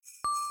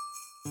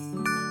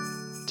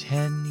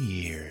10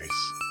 years.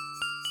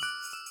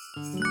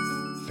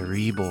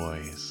 3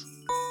 boys.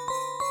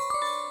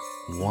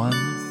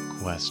 1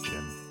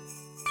 question.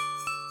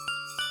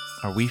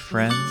 Are we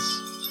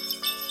friends?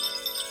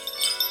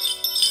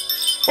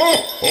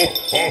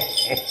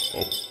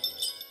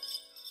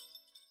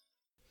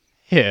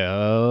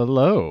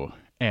 Hello,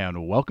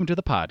 and welcome to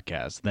the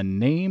podcast, the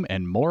name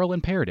and moral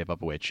imperative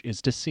of which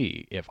is to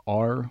see if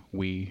are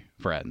we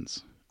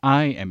friends.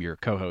 I am your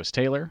co-host,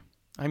 Taylor.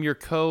 I'm your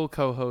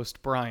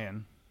co-host,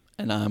 Brian.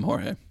 And I'm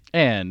Jorge.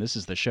 And this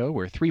is the show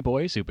where 3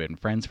 boys who've been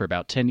friends for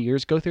about 10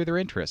 years go through their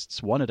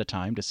interests one at a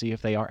time to see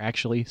if they are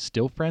actually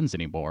still friends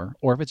anymore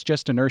or if it's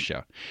just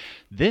inertia.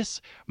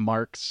 This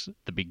marks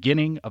the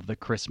beginning of the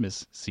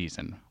Christmas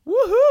season.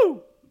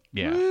 Woohoo!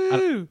 Yeah.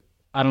 Woo!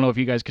 I don't know if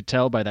you guys could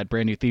tell by that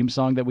brand new theme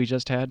song that we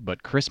just had,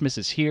 but Christmas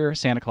is here.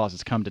 Santa Claus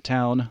has come to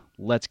town.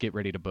 Let's get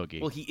ready to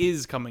boogie. Well, he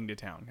is coming to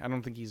town. I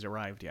don't think he's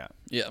arrived yet.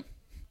 Yeah.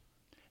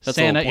 That's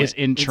Santa the whole is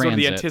point. in It's sort of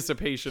the transit.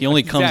 anticipation. He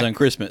only comes on Exactly.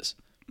 Christmas.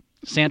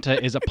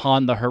 Santa is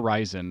upon the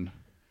horizon.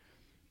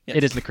 Yes.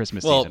 It is the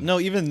Christmas Well, season. no,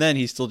 even then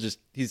he's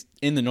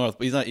in the north,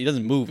 but he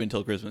doesn't move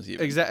until Christmas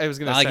Eve. Exactly. I was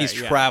going Not to like say,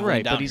 he's yeah. traveling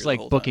Right, down but he's here the like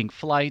whole booking time.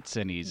 flights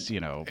and he's,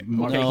 No,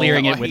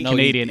 clearing it with no,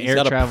 Canadian he's air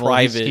got a travel.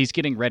 private- He's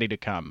getting ready to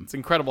come. It's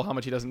incredible how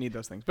much he doesn't need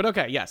those things. But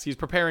okay, yes, he's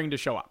preparing to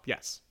show up.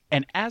 Yes.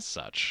 And as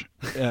such,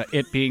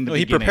 it being the No,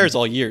 he beginning, prepares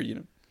all year, you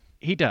know.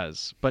 He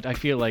does, but I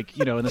feel like,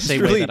 in the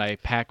same really- way that I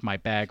pack my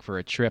bag for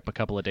a trip a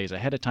couple of days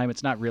ahead of time,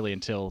 it's not really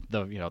until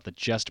the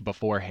just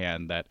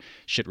beforehand that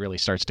shit really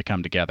starts to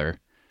come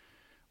together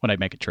when I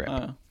make a trip.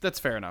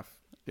 That's fair enough.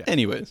 Yeah.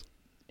 Anyways.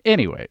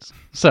 Anyways,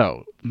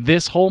 so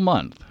this whole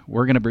month,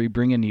 we're going to be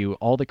bringing you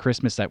all the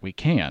Christmas that we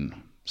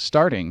can,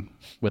 starting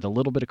with a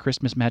little bit of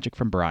Christmas magic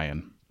from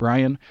Brian.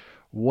 Brian,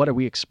 what are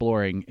we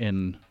exploring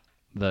in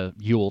the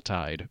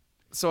Yuletide?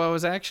 So I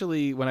was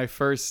actually, when I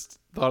first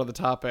thought of the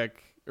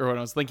topic, or when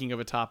I was thinking of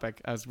a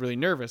topic, I was really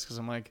nervous because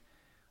I'm like,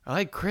 I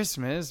like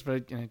Christmas,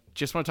 but I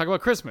just want to talk about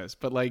Christmas.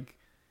 But like,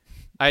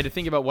 I had to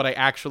think about what I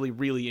actually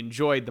really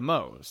enjoyed the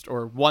most,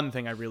 or one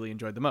thing I really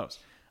enjoyed the most.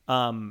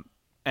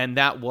 And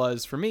that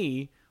was, for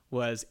me,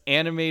 was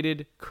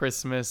animated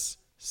Christmas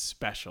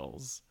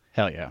specials.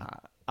 Hell yeah.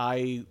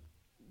 I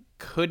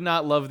could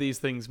not love these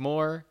things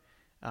more.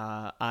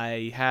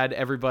 I had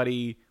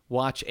everybody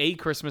watch a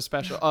Christmas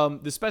special.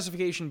 The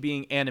specification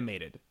being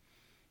animated,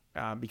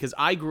 because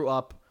I grew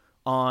up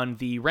on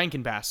the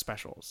Rankin Bass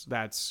specials.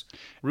 That's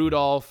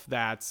Rudolph.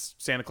 That's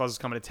Santa Claus is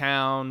Coming to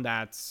Town.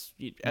 That's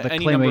any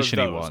number of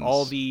claymation-y those. ones.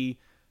 All the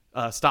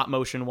stop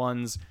motion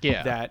ones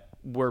that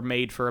were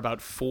made for about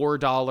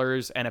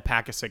 $4 and a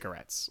pack of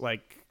cigarettes.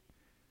 Like,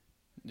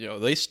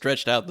 They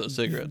stretched out those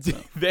cigarettes.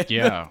 though.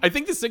 Yeah. I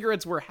think the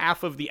cigarettes were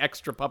half of the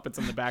extra puppets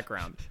in the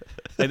background.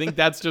 I think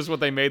that's just what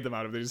they made them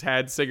out of. They just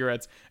had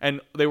cigarettes,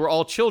 and they were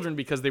all children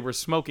because they were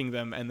smoking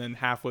them, and then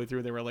halfway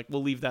through they were like,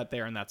 we'll leave that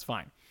there and that's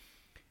fine.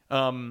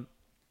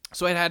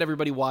 So I had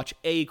everybody watch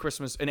an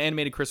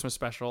animated Christmas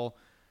special,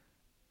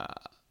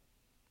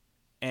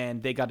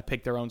 and they got to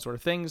pick their own sort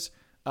of things.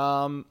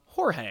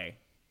 Jorge,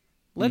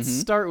 let's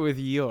start with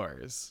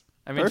yours.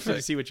 I'm interested to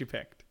Perfect. see what you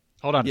picked.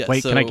 Hold on. Yeah,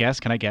 Wait, can I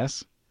so-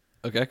 guess?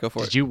 Okay, go for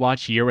Did it. you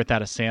watch Year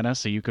Without a Santa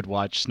so you could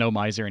watch Snow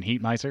Miser and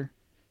Heat Miser?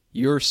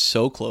 You're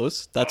so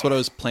close. That's what I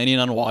was planning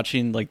on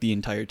watching like the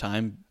entire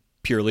time,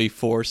 purely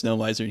for Snow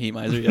Miser and Heat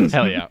Miser. Yes.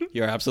 Hell yeah.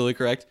 You're absolutely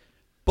correct.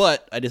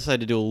 But I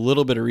decided to do a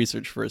little bit of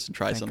research first and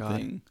try Thank God.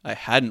 something I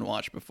hadn't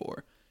watched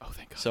before. Oh,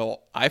 thank God.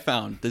 So I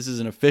found this is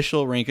an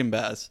official Rankin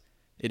Bass.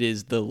 It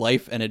is The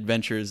Life and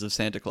Adventures of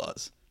Santa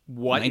Claus.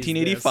 What is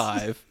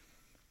 1985,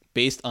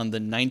 based on the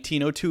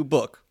 1902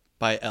 book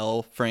by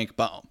L. Frank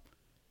Baum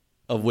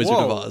of Wizard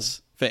of Whoa.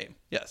 Oz fame.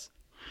 Yes.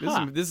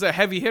 This is a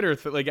heavy hitter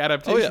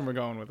adaptation Oh, yeah. we're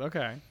going with.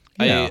 Okay.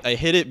 Yeah. I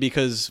hit it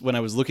because when I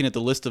was looking at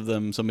the list of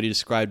them, somebody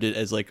described it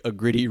as like a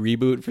gritty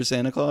reboot for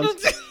Santa Claus.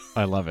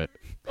 I love it.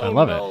 I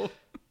love it.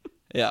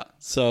 Yeah.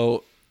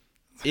 So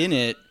in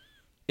it,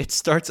 it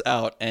starts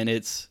out and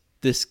it's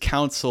this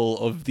council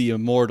of the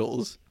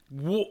immortals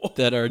Whoa.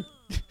 that are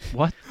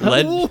What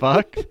Led- the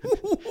fuck?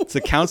 it's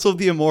a council of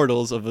the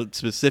immortals of a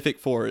specific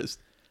forest.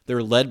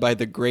 They're led by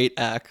the Great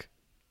Ak,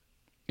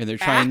 and they're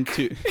trying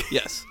to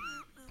yes,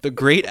 the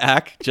Great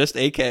Ak, just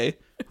AK,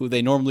 who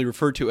they normally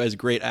refer to as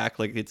Great Ak,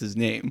 like it's his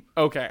name.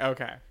 Okay.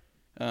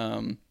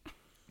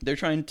 They're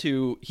trying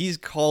to. He's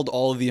called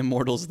all of the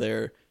immortals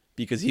there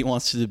because he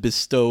wants to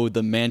bestow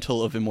the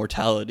mantle of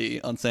immortality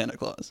on Santa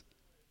Claus.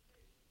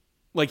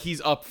 Like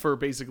he's up for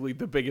basically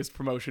the biggest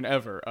promotion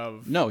ever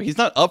of No, he's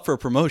not up for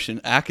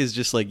promotion. Ak is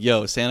just like,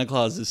 yo, Santa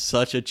Claus is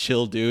such a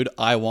chill dude.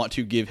 I want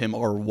to give him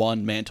our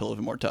one mantle of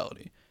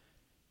immortality.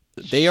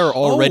 They are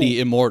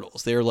already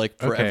immortals. They are like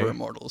forever Okay.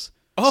 immortals.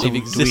 Oh. They've Do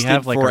existed we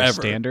have like our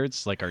forever.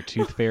 standards, like our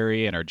Tooth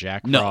Fairy and our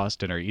Jack No,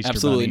 Frost and our Easter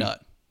Absolutely Bunny?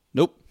 not.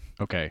 Nope.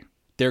 Okay.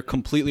 They're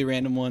completely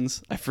random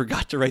ones. I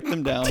forgot to write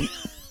them down,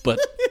 but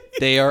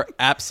they are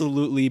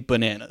absolutely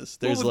bananas.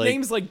 Well, There's with like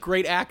names like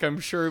Great Ak, I'm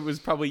sure it was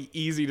probably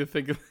easy to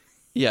think of.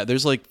 yeah,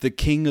 there's like the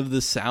king of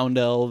the sound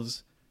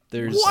elves.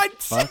 There's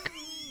What? Fuck.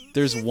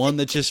 There's one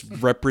that just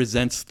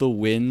represents the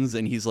winds,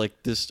 and he's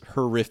like this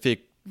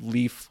horrific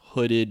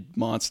leaf-hooded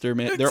monster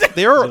man.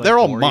 They're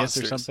all Boreas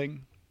monsters or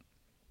something.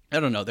 I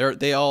don't know.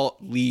 They all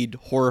lead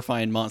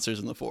horrifying monsters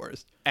in the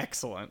forest.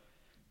 Excellent.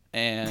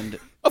 And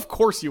Of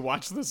course you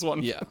watch this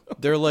one. yeah,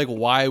 they're like,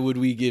 why would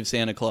we give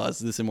Santa Claus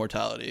this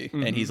immortality?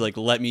 And he's like,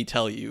 let me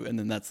tell you. And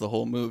then that's the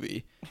whole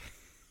movie.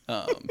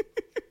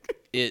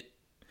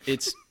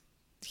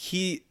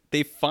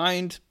 They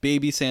find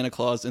baby Santa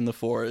Claus in the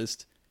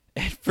forest.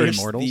 At first,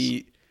 Immortals?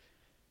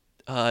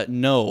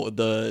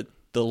 the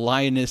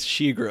lioness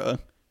Shigra.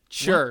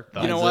 Sure.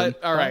 You know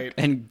what? All right.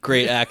 And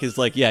Great Ack is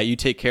like, yeah, you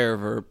take care of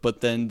her. But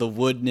then the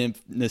wood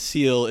nymph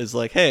Nasil is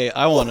like, hey,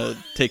 I want to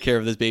take care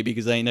of this baby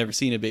because I ain't never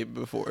seen a baby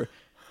before.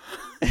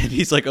 And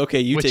he's like, okay,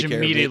 you Which take care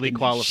of it. immediately And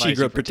qualifies Shigra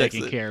you for protects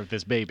taking it. care of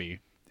this baby.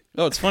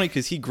 Oh, it's funny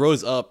because he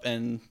grows up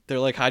and they're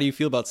like, how do you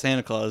feel about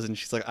Santa Claus? And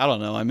she's like, I don't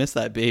know. I miss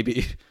that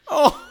baby.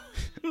 Oh,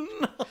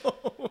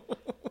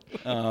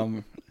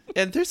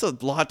 And there's a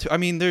lot to, I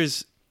mean,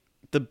 there's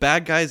the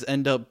bad guys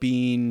end up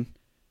being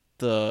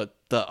the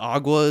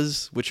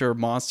Aguas, which are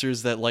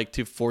monsters that like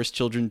to force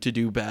children to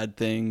do bad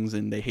things,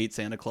 and they hate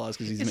Santa Claus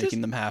because he's Is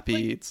making this, them happy.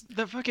 like, It's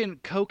the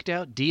fucking coked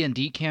out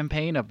D&D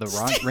campaign of the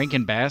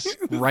Rankin Bass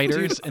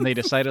writers, and they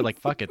decided, like,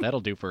 fuck it,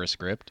 that'll do for a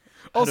script.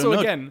 also, know.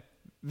 again,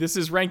 this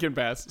is Rankin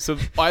Bass. So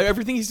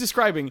everything he's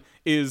describing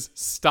is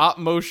stop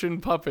motion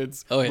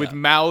puppets Oh, yeah. with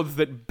mouths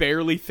that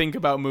barely think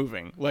about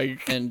moving.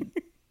 Like, and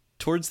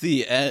towards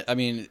the end, I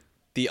mean,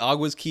 the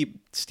Aguas keep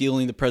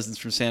stealing the presents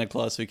from Santa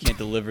Claus so he can't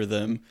deliver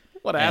them.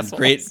 What and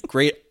assholes.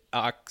 Great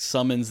Ack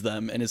summons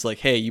them and is like,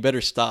 hey, you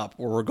better stop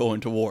or we're going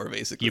to war,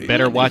 basically. You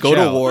better And they watch go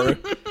out. to war.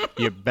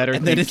 You better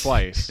And then think it's-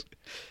 twice.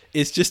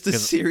 It's just a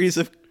series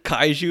of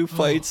kaiju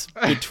fights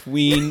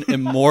between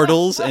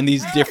immortals and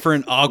these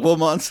different Agua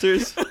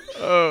monsters.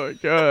 Oh,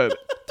 God.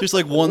 There's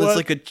like one that's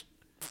like a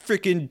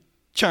freaking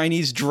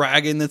Chinese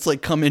dragon that's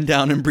like coming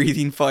down and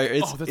breathing fire.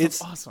 It's, Oh, that sounds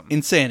it's awesome.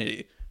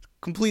 insanity.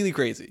 Completely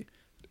crazy.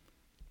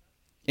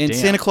 And Damn.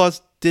 Santa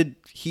Claus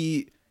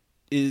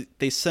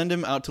they send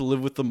him out to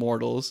live with the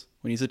mortals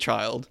when he's a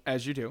child.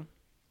 as you do.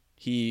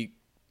 He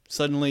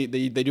suddenly,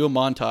 they do a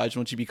montage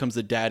once he becomes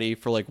a daddy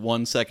for like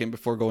 1 second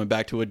before going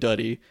back to a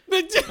duddy.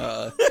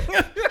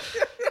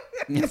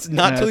 It's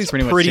not till That's he's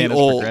pretty much pretty Santa's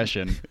old.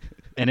 progression.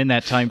 And in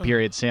that time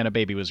period, Santa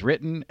Baby was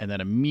written and then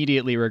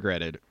immediately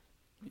regretted.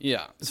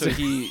 Yeah. So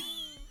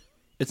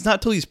it's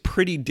not till he's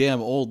pretty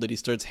damn old that he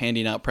starts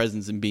handing out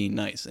presents and being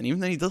nice. And even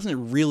then, he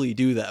doesn't really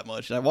do that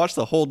much. And I watched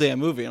the whole damn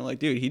movie, and I'm like,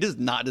 dude, he does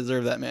not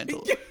deserve that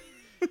mantle.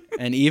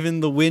 And even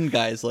the Wind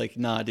guy's like,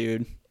 nah,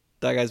 dude,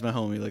 that guy's my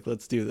homie. Like,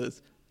 let's do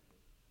this.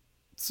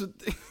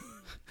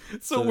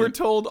 So we're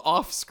told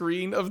off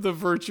screen of the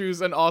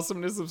virtues and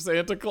awesomeness of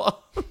Santa Claus.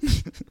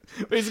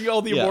 Basically,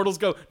 all the Yeah. immortals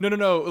go,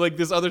 no. Like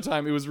this other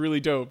time, it was really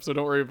dope. So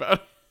don't worry about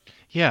it.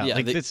 Yeah, Yeah,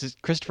 like they- this is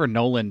Christopher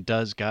Nolan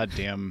does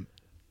goddamn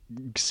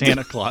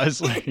Santa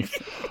Claus. Like,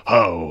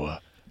 ho,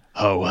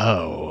 ho,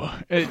 ho.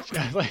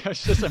 I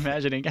was just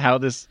imagining how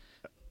this.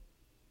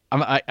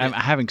 I'm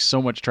having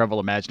so much trouble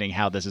imagining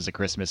how this is a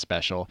Christmas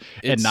special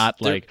and It's- not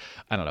they're- like,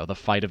 I don't know, the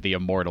fight of the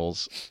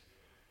immortals.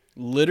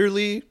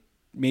 Literally,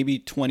 maybe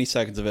 20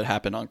 seconds of it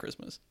happened on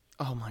Christmas.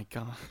 Oh my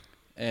god.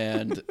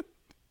 And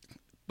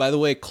by the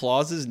way,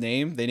 Claus's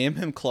name, they name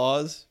him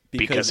Claus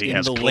Because he in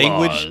has the claws.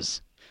 language.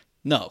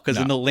 No, because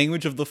in No. the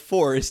language of the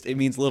forest, it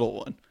means little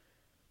one.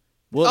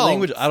 What Oh.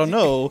 language? I don't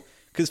know.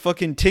 Because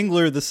fucking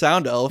Tingler, the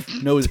sound elf,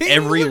 knows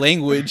every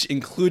language,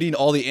 including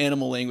all the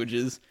animal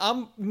languages.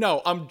 I'm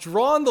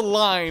drawing the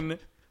line.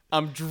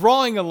 I'm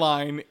drawing a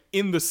line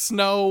in the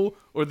snow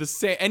or the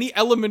sand, any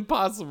element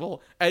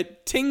possible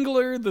at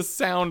Tingler the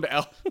sound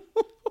elf.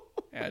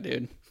 Yeah,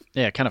 dude.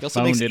 Yeah, kind He of also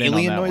phoned makes it in on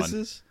alien that one.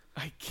 noises.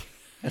 I can't,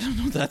 I don't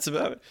know what that's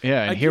about.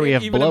 Yeah, and I here we can't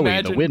have even Blowy,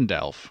 imagine- the wind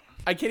elf.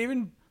 I can't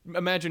even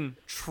imagine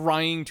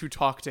trying to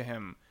talk to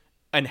him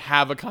and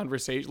have a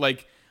conversation.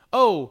 Like,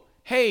 oh,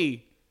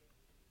 hey,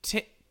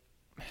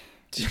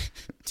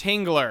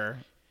 Tingler.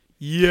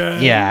 Yeah.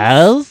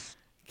 Yes?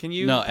 Can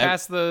you No,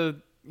 pass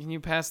the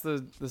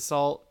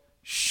salt?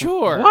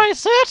 Sure. Why,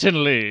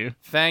 certainly.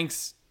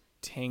 Thanks,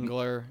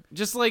 Tingler.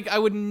 Just like I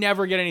would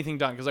never get anything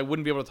done because I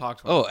wouldn't be able to talk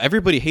to him. Oh,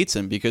 everybody hates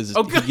him because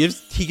Oh, he God.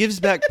 gives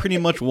back pretty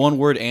much one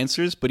word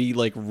answers, but he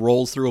like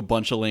rolls through a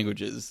bunch of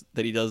languages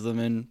that he does them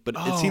in. But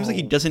it seems like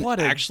he Oh, doesn't what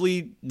a-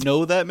 actually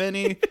know that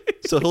many,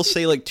 so he'll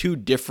say like 2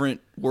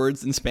 different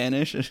words in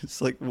Spanish. And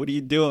it's like, what are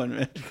you doing,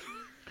 man?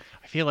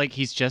 I feel like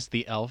he's just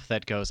the elf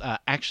that goes,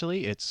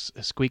 actually, it's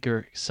a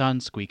squeaker,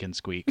 son, squeak and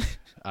squeak.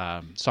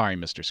 Sorry,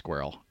 Mr.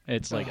 Squirrel.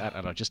 It's like, I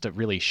don't know, just a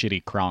really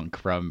shitty Kronk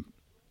from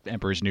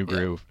Emperor's New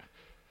Groove.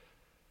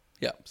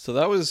 Yeah, so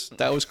that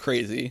was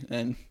crazy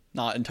and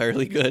not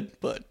entirely good,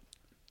 but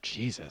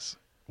Jesus.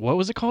 What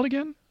was it called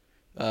again?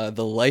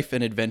 the life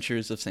and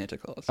adventures of Santa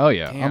Claus. Oh,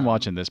 yeah. I'm Damn.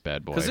 watching this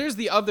bad boy. Because there's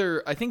the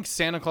other. I think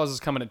Santa Claus is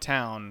coming to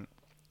town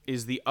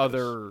is the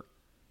other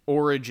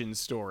origin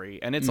story,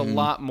 and it's a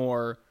lot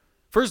more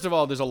First of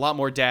all, there's a lot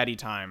more daddy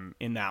time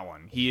in that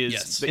one. He is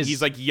Yes.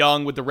 he's like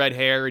young with the red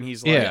hair, and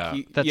he's like Yeah,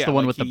 that's the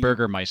one with the he-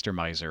 Burgermeister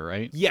miser,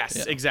 right? Yes,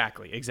 Yeah.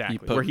 exactly.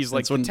 put- Where he's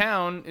like, that's the when-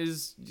 town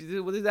is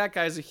that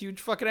guy's a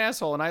huge fucking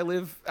asshole, and I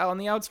live out on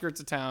the outskirts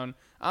of town.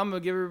 I'm gonna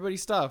give everybody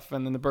stuff,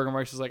 and then the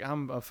Burgermeister's like,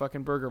 I'm a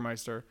fucking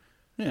Burgermeister.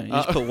 Yeah, you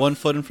just put one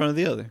foot in front of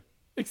the other.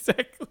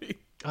 Exactly.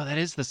 Oh, that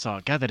is the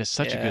song. God, that is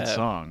such a good Yeah.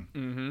 song.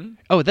 Mm-hmm.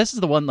 Oh, this is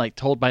the one like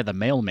told by the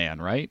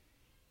mailman, right?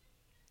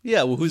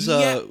 Yeah, well,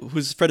 Yeah.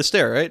 who's Fred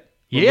Astaire, right?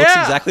 Who Yeah. looks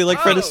exactly like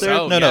Fred Oh, Astaire.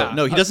 so, no, yeah.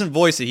 no, he doesn't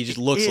voice it. He just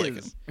looks like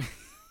is.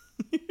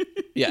 him.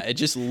 Yeah, it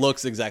just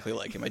looks exactly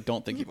like him. I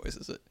don't think he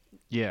voices it.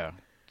 Yeah.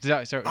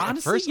 So at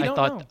Honestly, first you I don't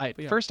thought know, but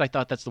yeah. first I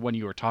thought that's the one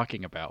you were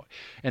talking about,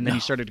 and then you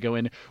started to go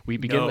in. We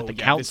begin No, with the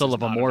yeah, Council this is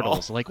of not at all.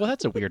 Immortals. Like, well,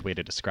 that's a weird way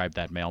to describe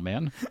that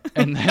mailman.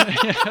 And then,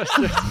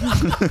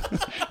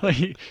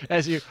 like,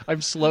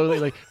 I'm slowly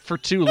like for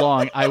too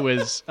long. I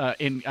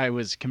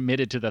was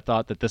committed to the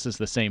thought that this is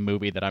the same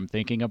movie that I'm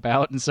thinking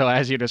about, and so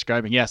as you're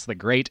describing, yes, the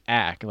Great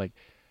Ack. Like,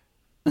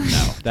 no,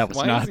 that was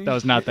Why not is he- that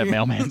was not that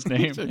mailman's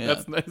name.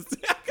 That's nice.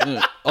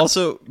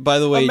 Also, by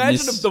the way,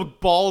 Imagine the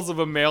balls of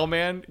a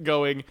mailman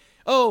going,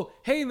 "Oh,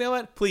 hey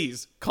mailman,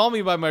 please call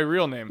me by my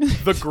real name,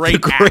 the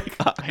Great Ack."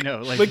 I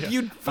know, Like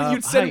you'd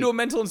send hi. him to a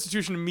mental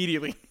institution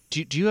immediately.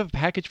 Do you have a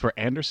package for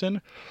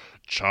Anderson?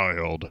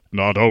 Child,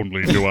 not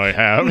only do I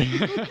have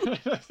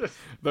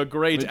The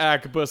Great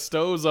Ack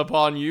bestows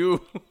upon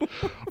you.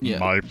 Yeah.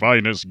 my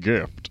finest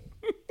gift.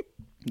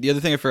 The other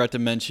thing I forgot to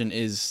mention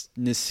is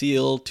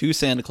Necile to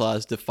Santa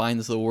Claus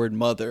defines the word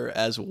mother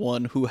as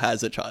one who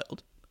has a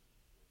child.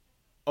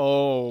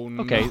 Oh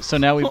no. Okay, so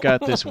now we've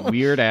got this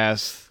weird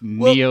ass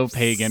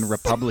neo-pagan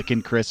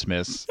Republican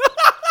Christmas.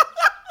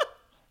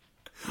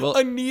 Well,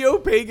 A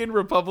neo-pagan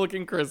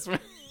Republican Christmas.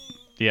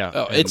 Yeah.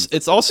 oh, and-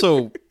 it's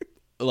also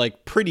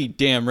like pretty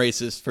damn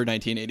racist for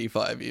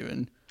 1985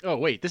 even. Oh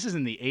wait, this is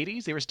in the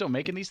 80s? They were still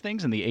making these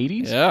things in the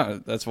 80s? Yeah,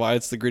 that's why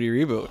it's the gritty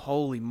reboot.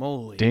 Holy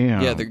moly.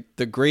 Damn. Yeah,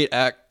 the Great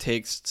Act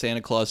takes Santa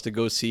Claus to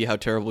go see how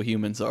terrible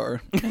humans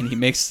are, and he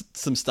makes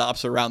some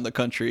stops around the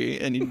country,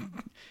 and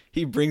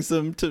he brings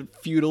them to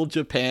feudal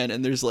Japan,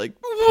 and there's like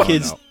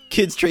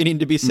kids training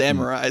to be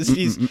samurais.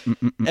 He's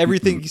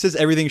everything. He says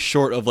everything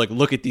short of like,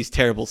 look at these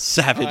terrible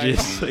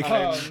savages. Like,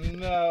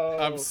 no.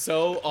 I'm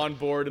so on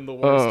board in the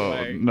worst Oh,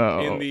 way.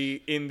 no.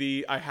 In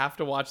the I have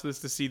to watch this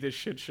to see this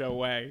shit show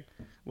way.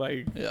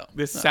 Like Yeah.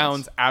 this No,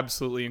 sounds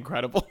absolutely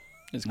incredible.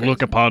 it's crazy.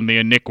 Look upon the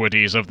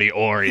iniquities of the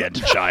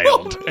Orient,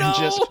 child. Oh, And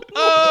just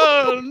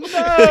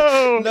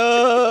no.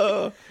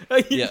 no. No.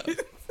 Yeah.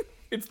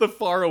 It's the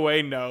far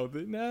away no.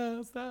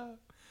 No, stop.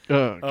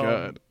 Oh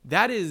god.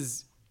 That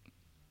is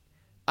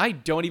I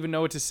don't even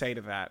know what to say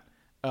to that.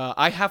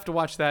 I have to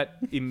watch that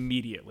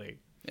immediately.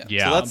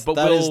 Yeah. So that's,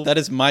 But that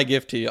is my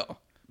gift to y'all.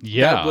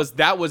 Yeah.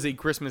 That was a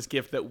Christmas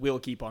gift that we'll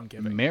keep on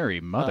giving.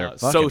 Merry motherfucking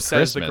So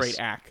says Christmas. the Great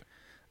Ack.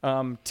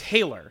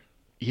 Taylor,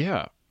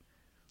 Yeah.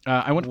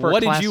 I went for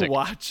what a classic. did you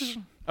watch?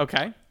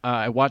 Okay.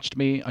 I watched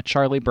me a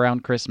Charlie Brown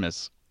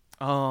Christmas.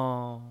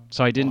 Oh,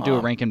 So I didn't do a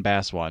Rankin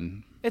Bass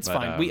one. it's but,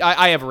 fine.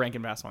 I have a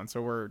Rankin Bass one,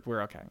 so we're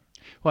okay.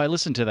 Well, I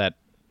listened to that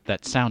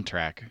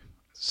soundtrack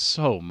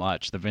so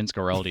much, the Vince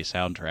Guaraldi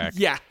soundtrack.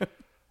 Yeah.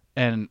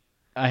 And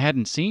I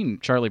hadn't seen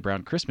Charlie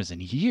Brown Christmas in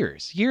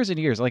years and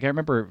years. Like I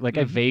remember,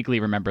 I vaguely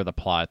remember the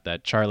plot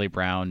that Charlie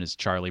Brown is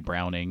Charlie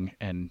Browning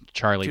and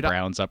Charlie Dude,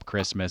 Brown's up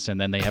Christmas, and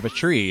then they have a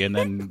tree, and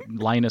then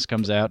Linus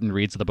comes out and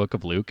reads the Book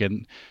of Luke,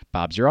 and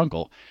Bob's your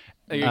uncle.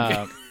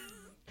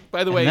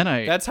 By the way, then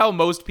I- that's how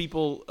most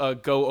people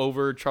go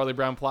over Charlie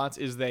Brown plots.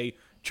 Is they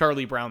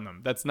Charlie Brown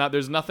them. That's not.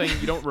 There's nothing.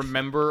 You don't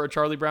remember a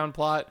Charlie Brown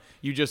plot.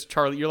 You just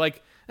Charlie. You're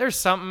like, there's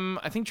something.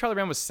 I think Charlie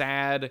Brown was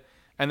sad,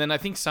 and then I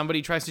think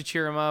somebody tries to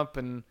cheer him up,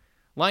 and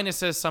Linus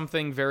says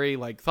something very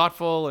like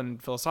thoughtful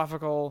and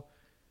philosophical.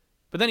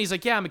 But then he's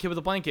like, "Yeah, I'm a kid with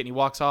a blanket," and he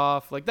walks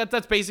off. Like that.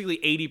 That's basically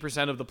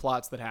 80% of the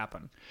plots that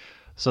happen.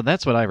 So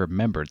that's what I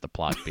remembered the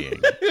plot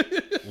being.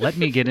 Let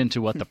me get into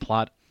what the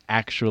plot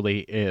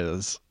actually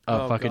is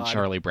of Oh, fucking God.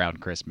 Charlie Brown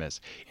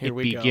Christmas. Here It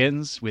we go.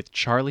 begins with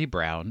Charlie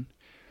Brown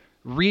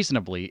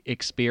reasonably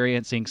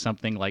experiencing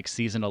something like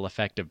seasonal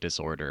affective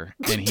disorder,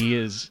 and he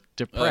is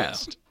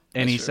depressed.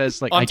 And he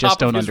says, like, On I just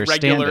top of don't his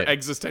understand regular it.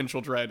 existential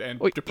dread and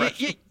Well,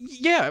 depression.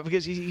 yeah,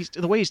 because he's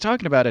the way he's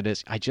talking about it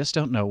is, I just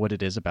don't know what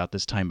it is about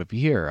this time of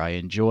year. I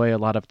enjoy a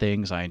lot of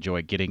things. I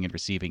enjoy getting and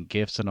receiving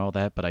gifts and all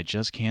that, but I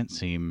just can't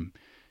seem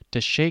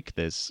to shake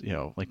this,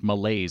 like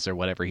malaise or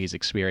whatever he's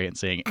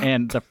experiencing.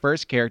 And the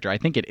first character, I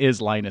think it is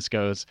Linus,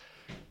 goes,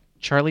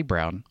 Charlie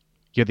Brown,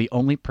 you're the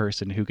only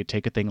person who could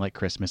take a thing like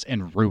Christmas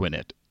and ruin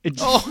it.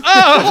 It's,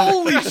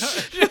 Holy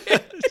shit!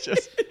 it's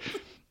just,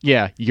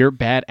 yeah, your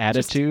bad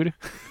attitude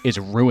is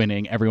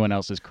ruining everyone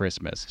else's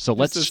Christmas. So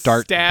let's Just a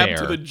start stab there.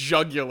 to the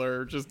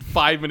jugular just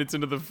 5 minutes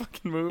into the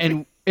fucking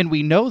movie. And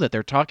we know that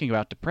they're talking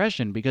about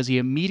depression because he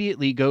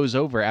immediately goes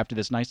over after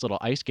this nice little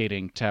ice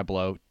skating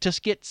tableau to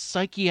get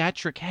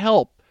psychiatric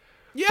help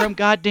yeah. from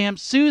goddamn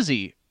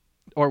Susie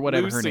or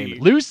whatever her Lucy. name,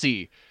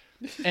 Lucy,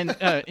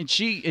 and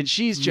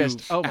she's just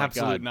You oh my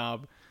absolute god,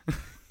 knob.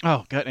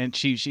 oh god, and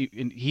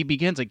he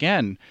begins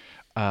again.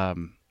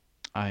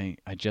 I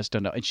just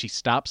don't know. And she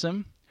stops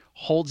him,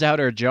 holds out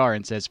her jar,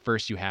 and says,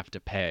 "First, you have to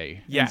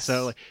pay." Yes. And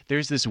so like,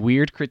 there's this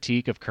weird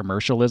critique of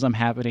commercialism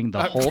happening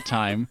the whole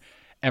time.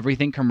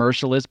 Everything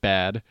commercial is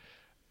bad.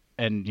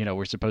 And,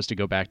 we're supposed to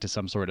go back to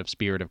some sort of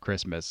spirit of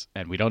Christmas.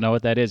 And we don't know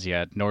what that is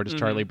yet, nor does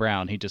Charlie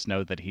Brown. He just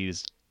knows that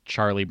he's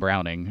Charlie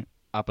Browning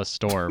up a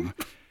storm.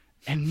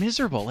 And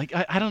miserable. Like,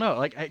 I don't know.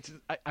 Like,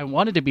 I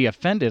wanted to be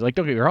offended. Like,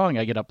 don't get me wrong.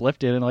 I get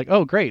uplifted and like,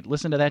 oh, great.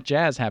 Listen to that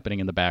jazz happening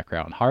in the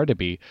background. Hard to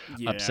be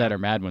upset or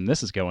mad when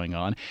this is going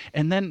on.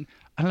 And then,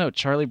 I don't know,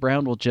 Charlie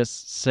Brown will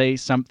just say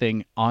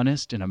something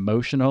honest and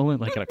emotional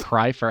and like a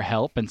cry for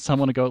help. And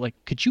someone will go like,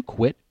 could you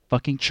quit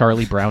fucking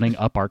Charlie Browning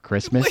up our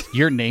Christmas?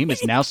 Your name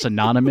is now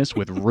synonymous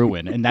with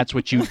ruin. And that's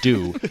what you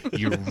do.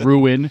 You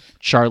ruin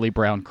Charlie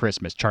Brown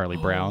Christmas, Charlie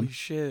Brown. Holy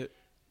shit.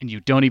 And you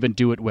don't even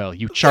do it well.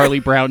 You Charlie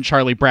Brown,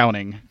 Charlie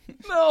Browning.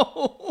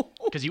 No.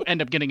 Because you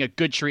end up getting a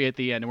good tree at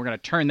the end, and we're going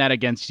to turn that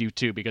against you,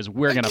 too, because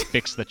we're going to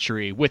fix the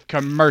tree with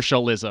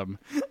commercialism.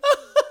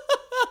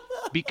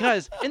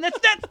 Because, and that's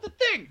the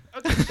thing.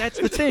 Okay, that's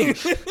the thing.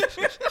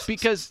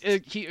 Because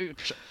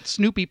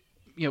Snoopy,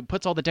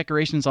 puts all the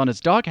decorations on his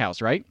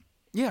doghouse, right?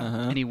 Yeah.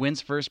 And he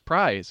wins first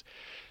prize.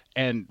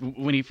 And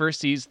when he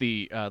first sees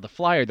the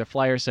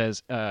flyer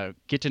says,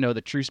 "Get to know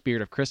the true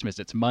spirit of Christmas.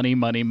 It's money,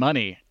 money,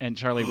 money." And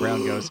Charlie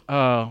Brown goes,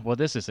 "Oh, well,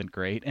 this isn't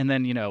great." And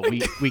then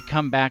we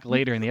come back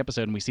later in the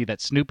episode and we see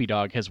that Snoopy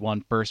Dog has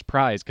won first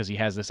prize because he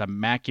has this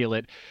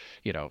immaculate,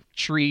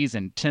 trees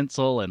and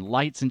tinsel and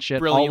lights and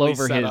shit all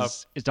over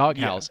his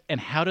doghouse. Yeah.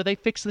 And how do they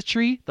fix the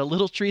tree? The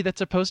little tree that's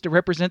supposed to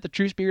represent the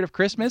true spirit of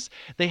Christmas.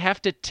 They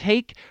have to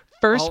take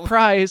first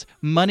prize,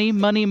 money,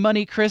 money,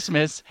 money,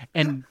 Christmas,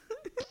 and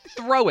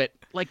throw it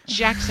like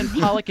Jackson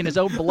Pollock and his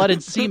own blood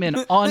and semen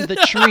on the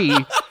tree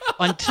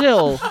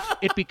until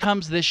it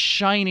becomes this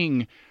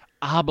shining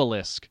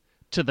obelisk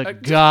to the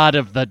god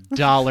of the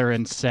dollar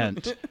and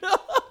cent.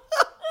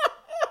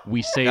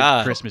 We saved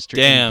the Christmas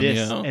tree. Damn,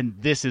 and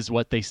this is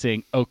what they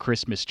sing, "Oh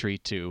Christmas Tree"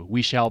 to.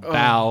 We shall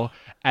bow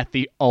at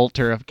the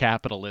altar of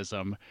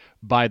capitalism.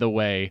 By the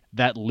way,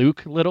 that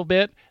Luke little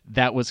bit,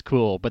 that was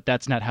cool, but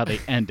that's not how they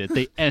end it.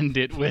 They end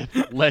it with,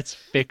 "Let's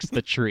fix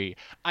the tree."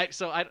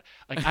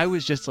 I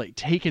was just like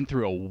taken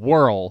through a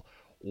whirl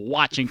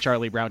watching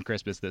Charlie Brown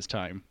Christmas this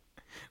time.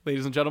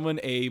 Ladies and gentlemen,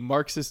 a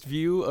Marxist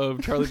view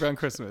of Charlie Brown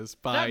Christmas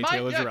by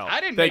Taylor Jarrell. I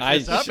didn't make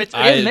this up. It's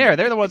in there.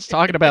 They're the ones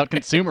talking about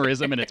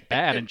consumerism and it's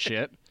bad and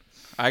shit.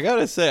 I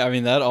gotta say, I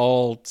mean, that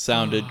all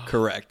sounded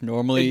correct.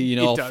 Normally,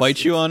 I'll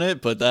fight you on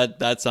it, but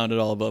that sounded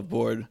all above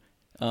board.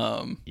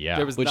 Yeah.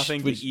 There was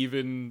nothing to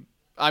even...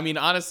 I mean,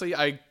 honestly,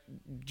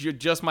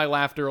 just my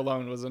laughter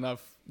alone was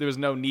enough. There was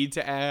no need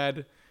to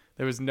add.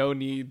 There was no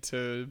need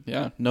to...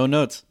 Yeah, no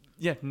notes.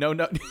 Yeah, no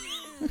note.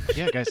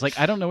 Yeah, guys,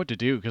 I don't know what to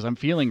do because I'm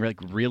feeling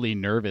really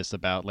nervous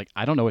about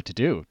I don't know what to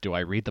do. Do I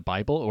read the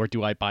Bible or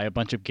do I buy a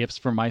bunch of gifts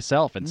for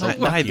myself and say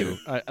fuck you?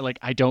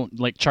 I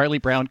don't Charlie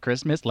Brown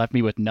Christmas left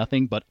me with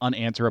nothing but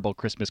unanswerable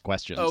Christmas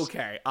questions.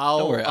 Okay,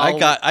 don't worry.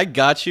 I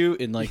got you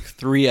in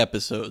 3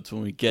 episodes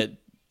when we get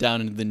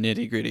down into the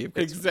nitty gritty of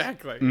Christmas.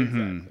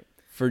 Exactly.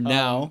 For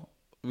now,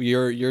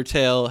 your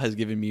tale has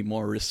given me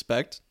more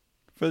respect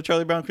for the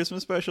Charlie Brown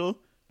Christmas special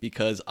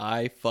because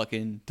I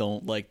fucking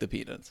don't like the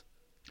Peanuts.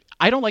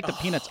 I don't like the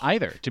Peanuts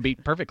either, to be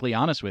perfectly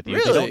honest with you.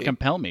 Really? They don't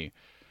compel me.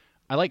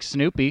 I like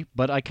Snoopy,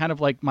 but I kind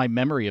of like my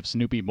memory of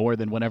Snoopy more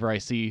than whenever I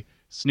see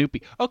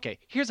Snoopy. Okay,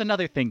 here's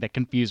another thing that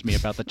confused me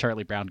about the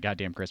Charlie Brown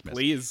Goddamn Christmas.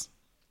 Please.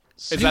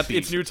 Snoopy. Is that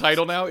its new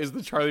title now? Is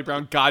the Charlie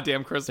Brown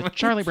Goddamn Christmas? The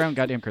Charlie Brown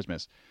Goddamn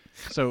Christmas.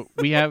 So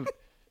we have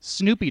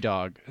Snoopy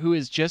Dog, who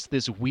is just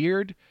this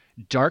weird,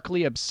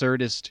 darkly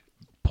absurdist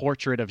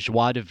portrait of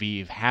joie de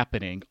vivre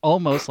happening,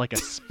 almost like a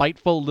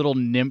spiteful little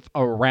nymph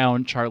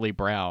around Charlie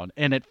Brown.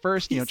 And at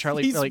first,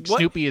 Charlie,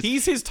 Snoopy is...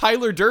 He's his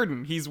Tyler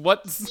Durden. He's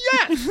what's...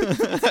 Yes!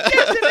 Yes,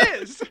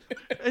 it is!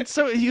 And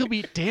so he'll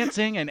be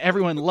dancing, and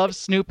everyone loves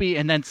Snoopy,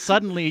 and then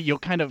suddenly you'll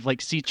kind of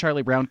see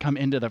Charlie Brown come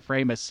into the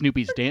frame as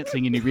Snoopy's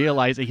dancing, and you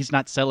realize that he's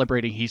not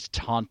celebrating, he's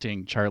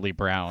taunting Charlie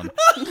Brown.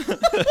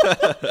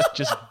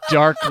 Just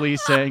darkly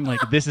saying,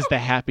 this is the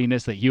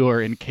happiness that you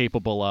are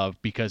incapable of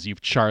because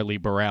you've Charlie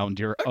Browned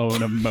your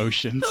own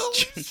emotions.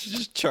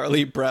 Just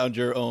Charlie Browned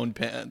your own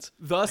pants.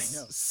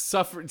 Thus,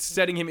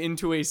 setting him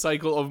into a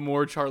cycle of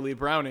more Charlie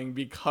Browning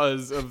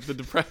because of the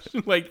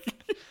depression.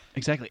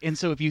 Exactly. And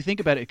so if you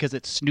think about it, because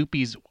it's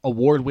Snoopy's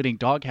award-winning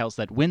doghouse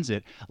that wins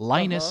it,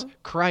 Linus,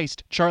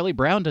 Christ, Charlie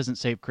Brown doesn't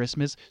save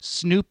Christmas.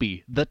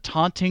 Snoopy, the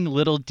taunting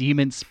little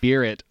demon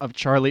spirit of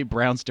Charlie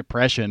Brown's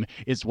depression,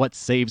 is what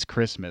saves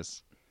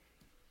Christmas.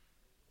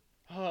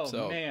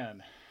 Oh,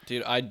 man.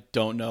 Dude, I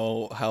don't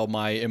know how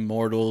my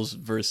Immortals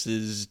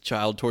versus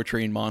Child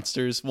Torturing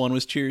Monsters one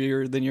was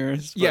cheerier than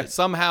yours. Yeah,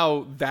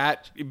 somehow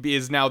that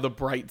is now the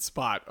bright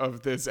spot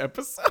of this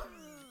episode.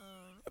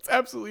 That's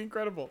absolutely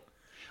incredible.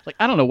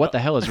 I don't know what the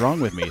hell is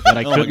wrong with me that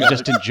I couldn't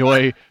just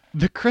enjoy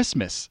the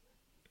Christmas.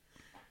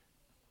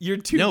 You're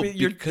too...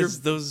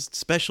 because those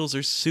specials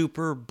are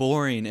super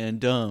boring and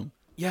dumb.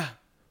 Yeah.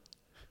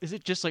 Is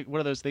it just one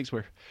of those things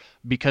where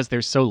because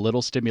there's so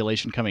little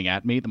stimulation coming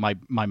at me,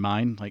 my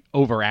mind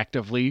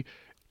overactively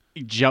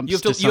jumps You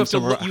have to, to some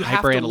sort of you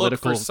have to look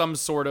hyper-analytical. for some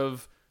sort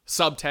of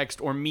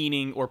subtext or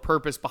meaning or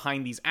purpose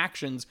behind these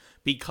actions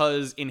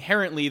because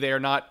inherently they are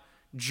not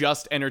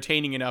just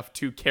entertaining enough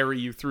to carry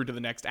you through to the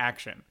next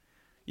action.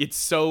 It's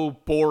so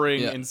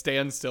boring and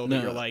standstill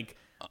that you're like,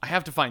 I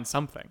have to find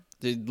something.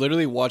 Dude,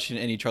 literally watching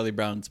any Charlie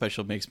Brown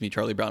special makes me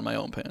Charlie Brown my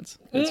own pants.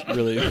 It's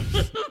really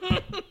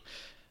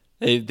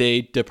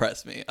they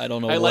depress me. I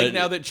don't know. I what like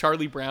now that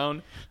Charlie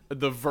Brown,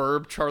 the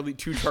verb Charlie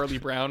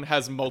Brown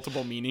has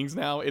multiple meanings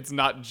now. It's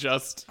not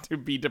just to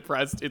be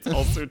depressed; it's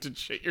also to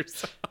shit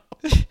yourself.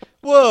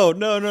 Whoa,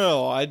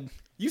 no.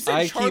 You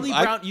said Charlie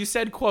Brown. You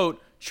said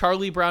quote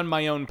Charlie Brown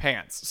my own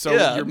pants. So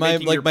yeah, you're my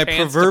making your my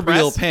pants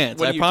proverbial depressed? pants.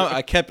 What are you doing?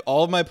 I kept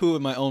all of my poo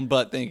in my own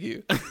butt. Thank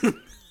you.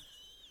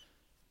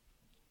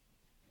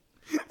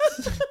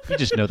 You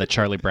just know that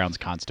Charlie Brown's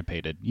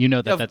constipated. You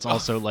know that that's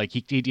also like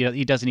he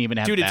doesn't even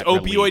have. Dude, it's that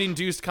relief.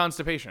 opioid-induced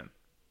constipation.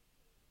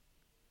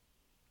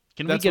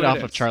 Can That's we get what off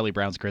it of is. Charlie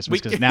Brown's Christmas?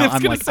 We- Because now I was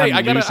I'm gonna like say, I'm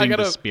I gotta- losing the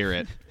gotta-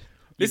 spirit. You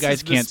This guys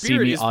is- the can't see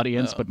spirit me, is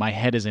audience, but my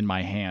head is in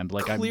my hand.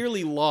 Like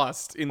Clearly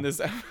lost in this.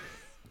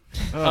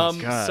 I'm.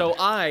 God. So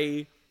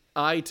I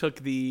took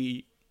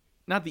the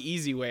not the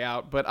easy way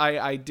out, but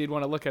I did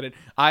want to look at it.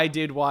 I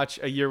did watch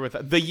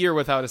The Year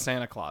Without a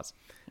Santa Claus.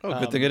 Oh,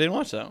 good thing I didn't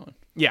watch that one.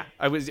 Yeah,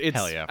 It's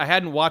Hell yeah. I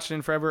hadn't watched it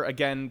in forever.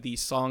 Again, the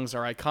songs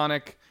are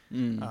iconic.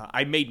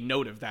 I made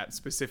note of that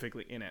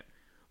specifically in it.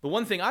 The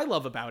one thing I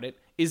love about it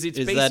is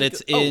Is that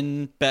it's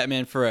in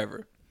Batman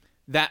Forever?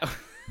 that.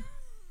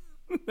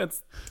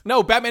 That's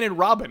no Batman and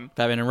Robin.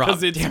 Batman and Robin.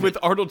 Because it's Damn with it.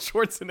 Arnold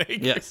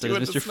Schwarzenegger. Yes, there's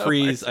doing the Mr. Snow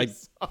Freeze. White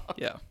song.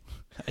 Yeah.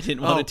 I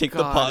didn't want Oh, to take the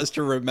God. pause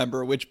to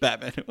remember which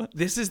Batman it was.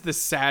 This is the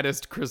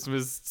saddest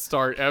Christmas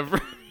start ever.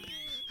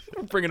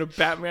 We're bringing a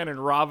Batman and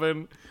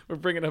Robin. We're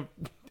bringing a,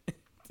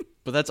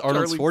 But that's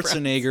Arnold Charlie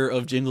Schwarzenegger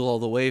of Jingle All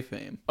the Way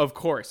fame. of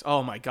course.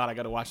 Oh my God, I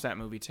got to watch that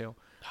movie too.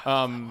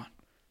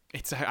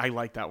 I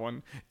like that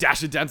one.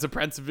 Dasher, Dancer,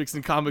 Prancer,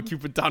 Vixen, Comet,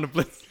 Cupid, Donna,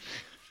 Blitz,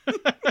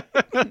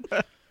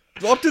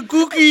 Dr.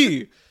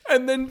 Cookie!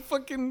 and then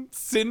fucking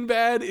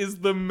Sinbad is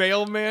the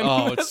mailman.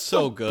 Oh, who it's has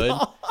so the good.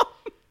 bomb.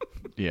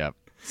 yeah.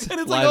 And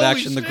it's Live like,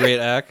 action, holy The shit. Great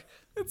Act.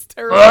 It's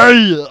terrible.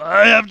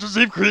 I have to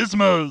save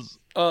Christmas.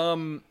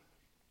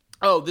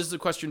 Oh, this is a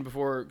question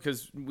before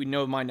because we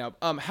know mine now.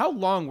 How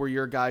long were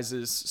your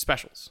guys'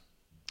 specials?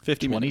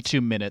 50 minutes.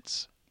 22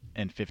 minutes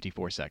and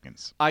 54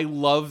 seconds. I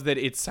love that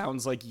it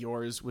sounds like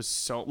yours was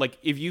so like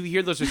if you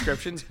hear those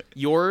descriptions,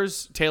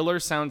 yours Taylor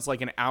sounds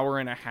like an hour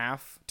and a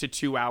half to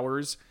 2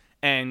 hours,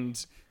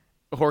 and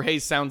Jorge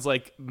sounds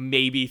like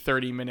maybe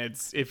 30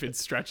 minutes if it's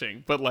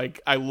stretching. But like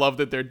I love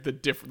that they're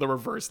the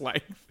reverse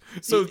length.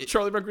 So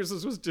Charlie Brown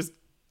Christmas was just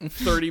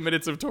 30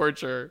 minutes of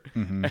torture.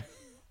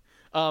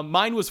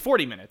 Mine was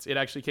 40 minutes. It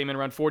actually came in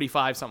around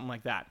 45, something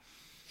like that.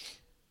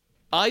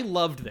 I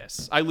loved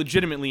this. I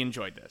legitimately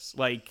enjoyed this.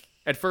 Like,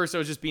 at first I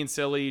was just being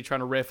silly, trying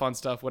to riff on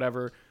stuff,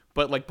 whatever.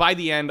 But, like, by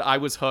the end, I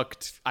was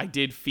hooked. I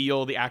did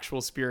feel the actual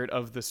spirit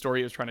of the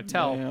story it was trying to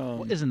tell.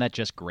 Well, isn't that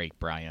just great,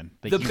 Brian?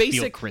 That The you feel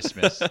basic-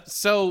 Christmas.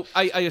 So,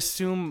 I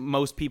assume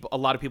a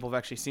lot of people have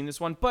actually seen this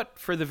one. But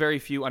for the very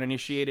few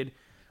uninitiated,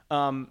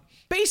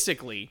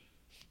 basically,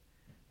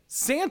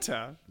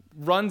 Santa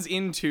runs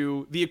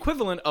into the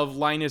equivalent of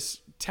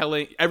Linus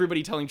telling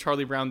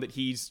Charlie Brown that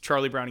he's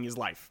Charlie Browning his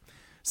life.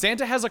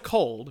 Santa has a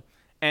cold,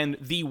 and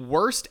the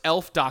worst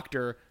elf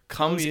doctor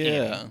comes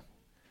in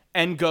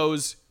and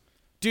goes,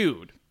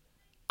 dude,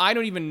 I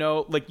don't even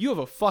know, like, you have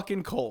a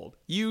fucking cold.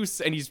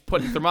 And he's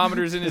putting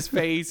thermometers in his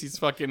face. He's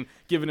fucking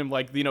giving him,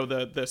 like, you know,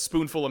 the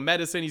spoonful of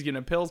medicine. He's giving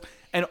him pills.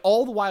 And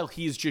all the while,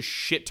 he is just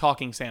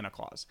shit-talking Santa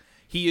Claus.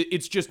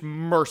 It's just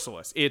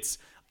merciless.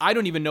 I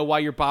don't even know why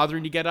you're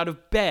bothering to get out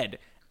of bed.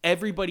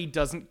 Everybody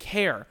doesn't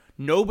care.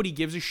 Nobody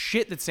gives a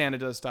shit that Santa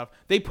does stuff.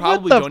 They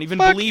probably don't even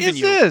believe in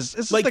you. Is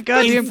this Like, the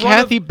goddamn in front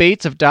of- Kathy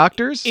Bates of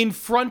doctors? In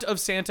front of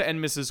Santa and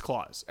Mrs.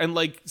 Claus. And,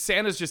 like,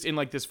 Santa's just in,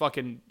 like, this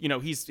fucking, you know,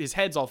 his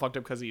head's all fucked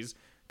up because he's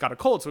got a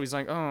cold. So he's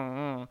like,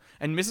 oh.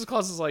 And Mrs.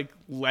 Claus is, like,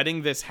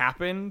 letting this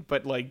happen,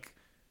 but, like,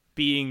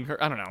 being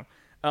her, I don't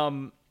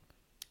know.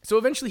 So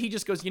eventually he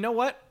just goes, you know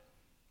what?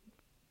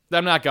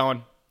 I'm not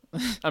going.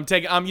 You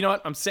know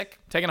what? I'm sick.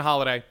 Taking a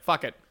holiday.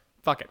 Fuck it.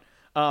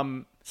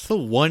 It's the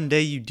one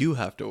day you do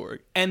have to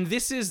work. And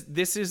this is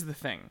the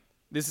thing.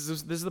 This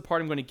is the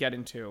part I'm going to get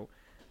into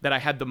that I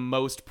had the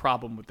most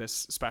problem with this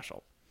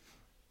special.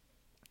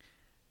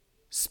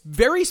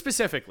 Very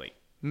specifically,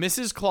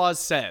 Mrs. Claus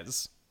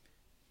says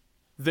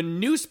the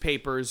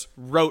newspapers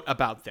wrote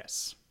about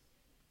this.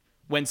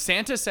 When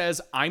Santa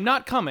says, I'm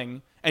not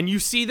coming, and you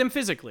see them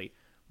physically,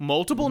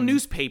 multiple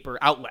newspaper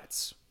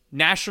outlets,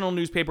 national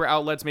newspaper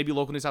outlets, maybe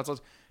local news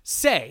outlets,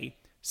 say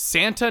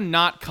Santa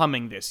not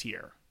coming this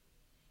year.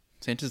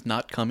 Santa's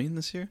not coming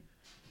this year?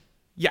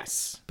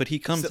 Yes. But he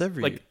comes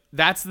every year.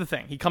 That's the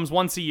thing. He comes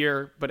once a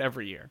year, but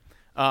every year.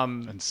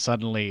 And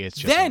suddenly it's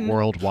just Then-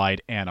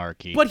 worldwide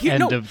anarchy. But here- End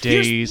no, of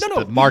here's- days,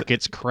 no, the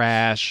markets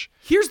crash.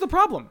 Here's the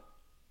problem.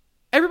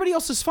 Everybody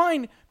else is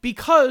fine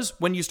because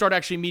when you start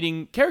actually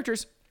meeting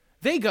characters,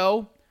 they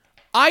go,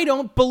 I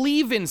don't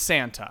believe in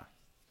Santa.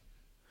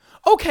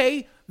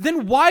 okay,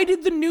 then why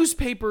did the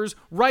newspapers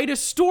write a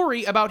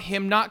story about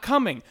him not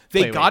coming?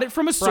 They Wait, got wait. it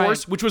from a Brian.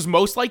 source, which was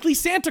most likely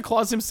Santa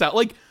Claus himself.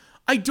 Like,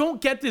 I don't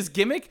get this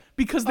gimmick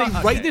because they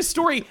write this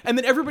story and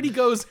then everybody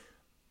goes,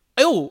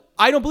 oh,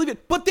 I don't believe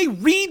it. But they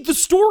read the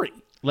story.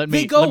 Let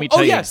They me go, tell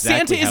oh you yeah,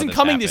 exactly Santa how isn't this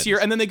coming this year.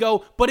 happens. And then they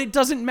go, but it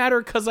doesn't matter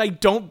because I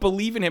don't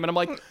believe in him. And I'm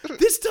like,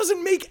 this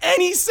doesn't make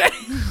any sense.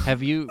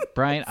 Have you,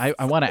 Brian? I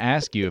want to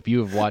ask you if you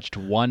have watched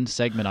one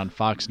segment on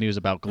Fox News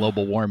about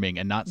global warming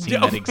and not seen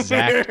that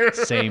exact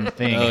same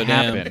thing Oh,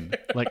 damn. happen.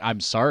 Like,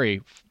 I'm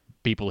sorry,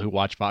 people who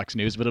watch Fox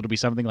News, but it'll be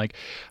something like,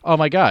 "Oh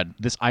my God,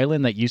 this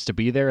island that used to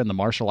be there in the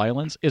Marshall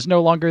Islands is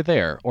no longer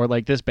there," or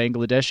like this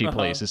Bangladeshi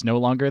place is no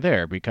longer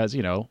there because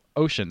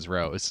oceans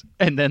rose,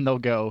 and then they'll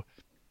go,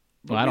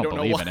 "Well, I we don't don't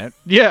know believe why." in it."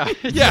 Yeah,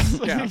 Yes,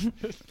 yeah.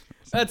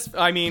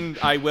 I mean,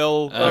 I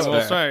will That's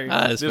fair. say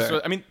That's this fair.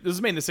 was, I mean, this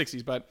was made in the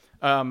 60s, but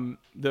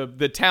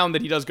the town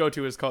that he does go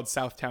to is called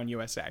Southtown,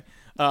 USA.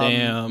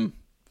 Damn.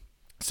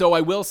 So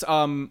I will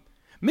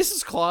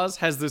Mrs. Claus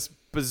has this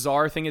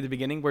bizarre thing at the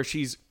beginning where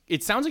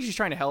it sounds like she's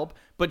trying to help,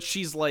 but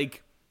she's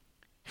like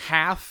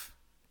half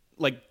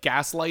like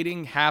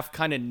gaslighting, half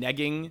kind of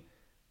negging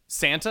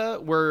Santa,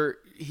 where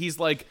he's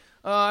like,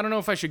 I don't know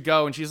if I should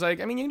go. And she's like,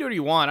 I mean, you can do what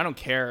you want. I don't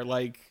care.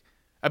 Like,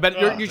 I bet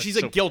she's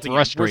that's like so guilting him. Where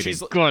frustrating.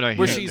 she's, God, I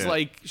where hate she's that.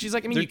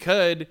 like, I mean, you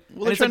could.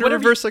 Well, they're And it's trying to whatever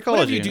reverse whatever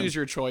psychology, you do you know? is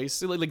your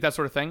choice. Like that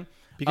sort of thing.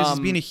 Because he's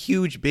being a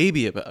huge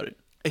baby about it.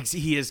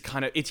 He is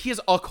kind of, he is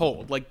a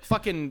cold. Like,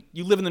 fucking,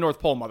 you live in the North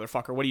Pole,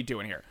 motherfucker. What are you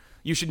doing here?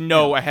 You should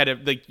know ahead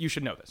of, like, you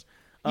should know this.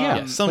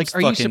 yeah. some Like,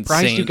 are you fucking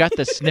surprised you saint. got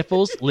the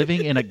sniffles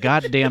living in a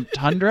goddamn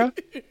tundra?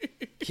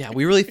 Yeah,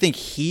 we really think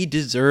he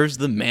deserves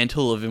the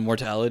mantle of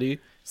immortality.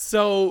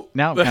 So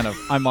Now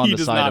I'm on he the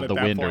does side not of at the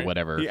that wind or point.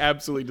 whatever. He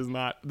absolutely does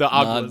not. The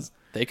Uh, Aglas.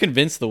 they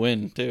convinced the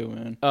wind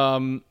too,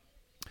 man.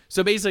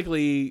 So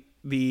basically,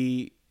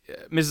 the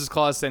Mrs.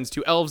 Claus sends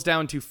two elves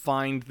down to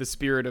find the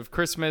spirit of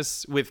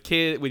Christmas with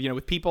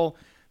people.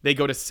 They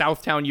go to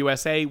Southtown,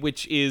 USA,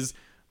 which is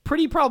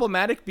pretty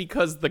problematic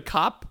because the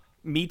cop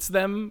meets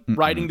them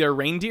riding their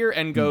reindeer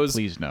and goes,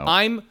 please no.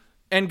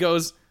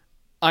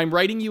 I'm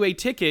writing you a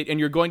ticket and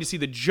you're going to see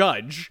the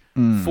judge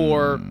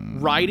for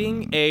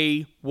riding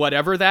a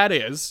whatever that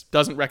is,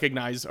 doesn't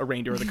recognize a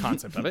reindeer or the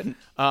concept of it,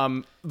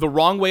 the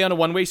wrong way on a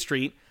one-way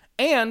street,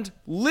 and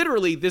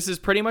literally, this is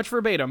pretty much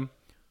verbatim,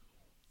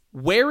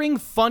 wearing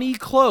funny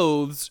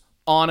clothes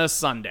on a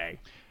Sunday.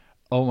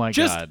 Oh my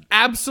Just God.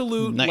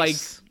 absolute, Nice. like,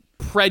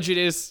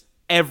 prejudice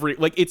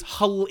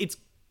it's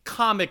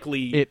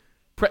comically...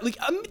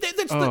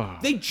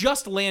 they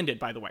just landed,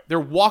 by the way. They're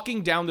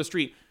walking down the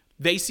street.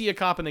 They see a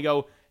cop and they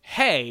go,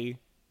 hey,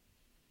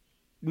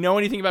 know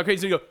anything about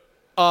crazy? They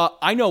go,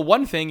 I know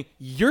one thing.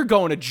 You're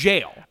going to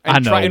jail.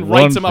 And I know and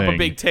one writes him up a thing.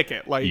 big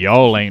ticket. Like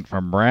Y'all ain't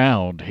from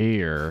round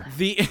here.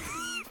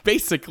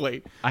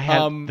 basically. I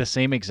had the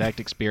same exact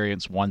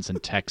experience once in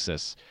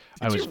Texas.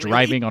 I was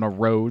driving on a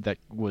road that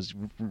was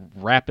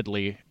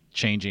rapidly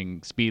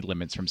changing speed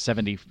limits from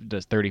 70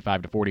 to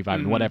 35 to 45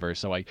 and whatever.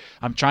 So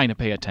I'm trying to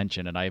pay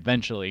attention, and I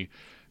eventually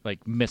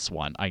miss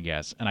one, I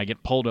guess. And I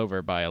get pulled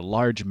over by a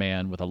large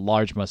man with a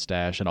large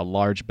mustache and a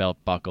large belt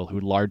buckle who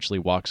largely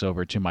walks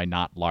over to my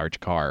not large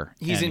car.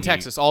 He's And in he-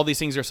 Texas. All these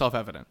things are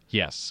self-evident.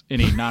 Yes.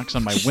 And he knocks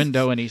on my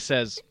window and he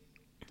says,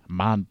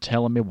 mind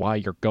telling me why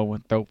you're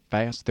going so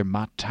fast through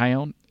my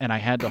town? And I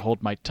had to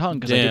hold my tongue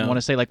because I didn't Damn. want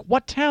to say,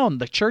 what town?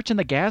 The church and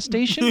the gas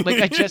station?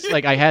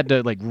 I had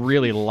to,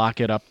 really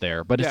lock it up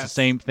there. But it's the Yes.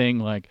 same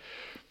thing,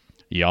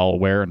 y'all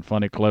wearing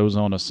funny clothes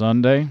on a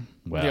Sunday?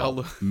 Well,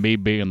 Y'all- me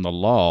being the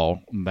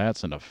law,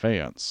 that's an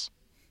offense.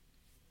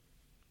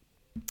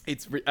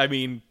 I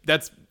mean,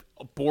 that's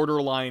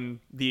borderline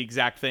the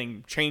exact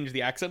thing. Change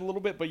the accent a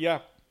little bit, but yeah,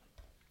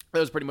 that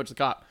was pretty much the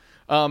cop.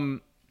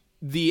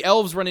 The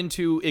elves run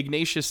into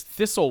Ignatius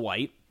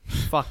Thistlewhite.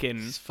 fucking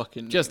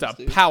Just names, a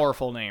dude.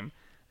 powerful name.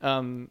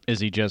 Is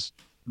he just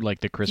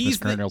like the Christmas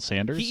Colonel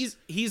Sanders?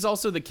 He's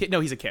also the kid.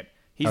 No, he's a kid.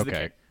 He's the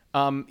Okay.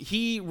 kid.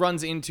 He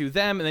runs into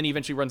them, and then he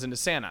eventually runs into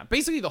Santa.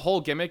 Basically, the whole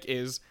gimmick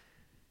is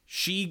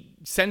she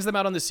sends them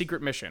out on the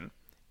secret mission,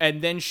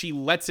 and then she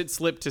lets it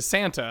slip to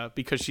Santa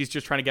because she's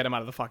just trying to get him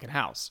out of the fucking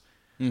house.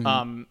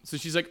 So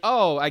she's like,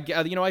 "Oh, I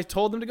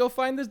told them to go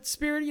find the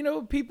spirit,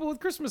 people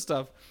with Christmas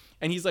stuff,"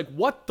 and he's like,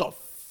 "What the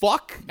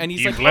fuck?" And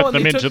he's like, "Oh,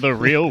 and they took-" the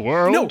real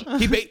world? No,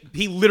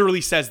 he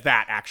literally says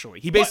that. Actually,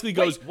 he basically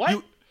goes, Wait,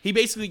 what?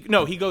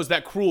 He goes,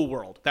 that cruel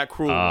world, that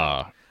cruel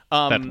world.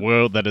 That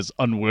world that is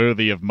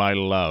unworthy of my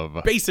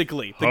love.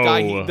 Basically,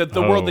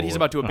 the world that he's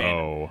about to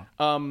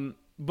abandon.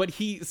 But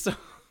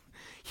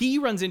he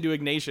runs into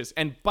Ignatius,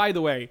 and by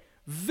the way,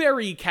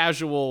 very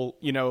casual,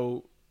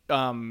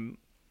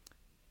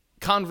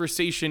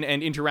 conversation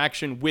and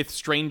interaction with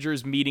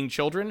strangers meeting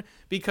children,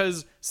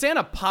 because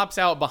Santa pops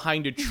out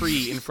behind a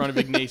tree in front of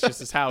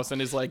Ignatius's house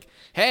and is like,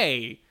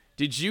 "Hey,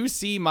 did you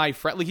see my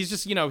friend?" Like, he's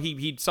just,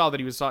 he saw that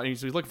he was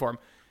looking for him,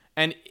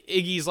 and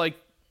Iggy's like,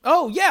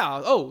 "Oh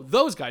yeah,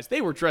 those guys,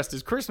 they were dressed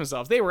as Christmas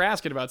elves. They were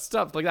asking about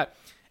stuff like that."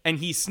 and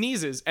he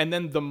sneezes, and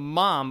then the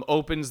mom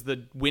opens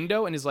the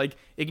window and is like,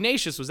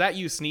 Ignatius, was that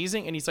you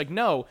sneezing? And he's like,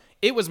 no,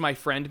 it was my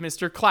friend,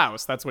 Mr.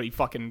 Klaus. That's what he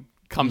fucking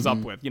comes up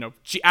with. You know,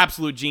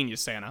 absolute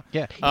genius, Santa.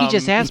 Yeah, he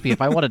just asked me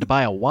if I wanted to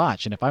buy a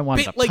watch and if I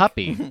wanted a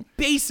puppy.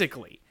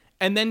 Basically.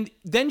 And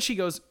then she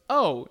goes,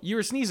 oh, you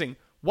were sneezing.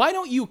 Why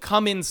don't you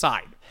come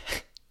inside?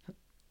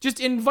 Just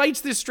invites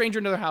this stranger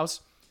into their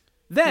house.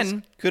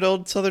 Then Good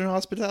old Southern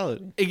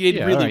hospitality. it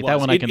Yeah, really all right, was. that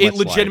one I can let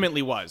slide.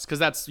 Legitimately was, because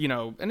that's, you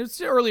know, and it's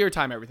earlier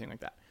time, everything like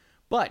that.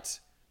 But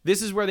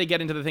this is where they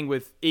get into the thing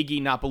with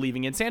Iggy not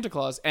believing in Santa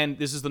Claus, and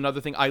this is another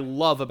thing I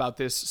love about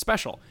this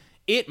special.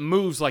 It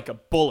moves like a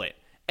bullet.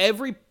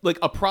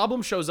 A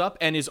problem shows up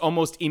and is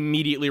almost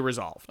immediately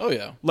resolved. Oh,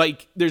 yeah.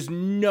 Like, there's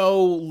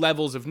no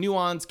levels of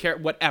nuance, care,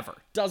 whatever.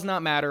 Does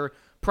not matter.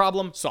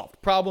 Problem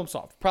solved. Problem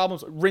solved.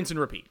 Rinse and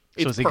repeat.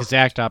 So it's the perfect.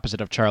 exact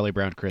opposite of Charlie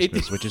Brown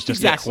Christmas, which is just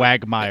Exactly. a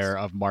quagmire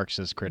of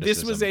Marxist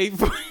criticism. This was a...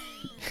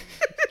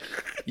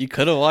 You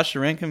could have watched the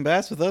Rankin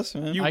Bass with us,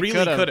 man. You I really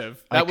could've. could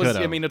have. I That was,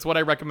 could've. I mean, it's what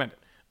I recommended.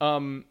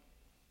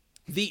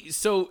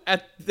 So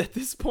at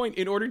this point,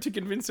 in order to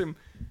convince him,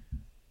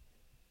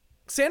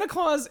 Santa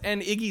Claus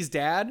and Iggy's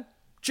dad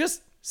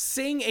just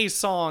sing a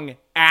song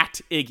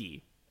at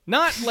Iggy,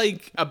 not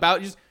like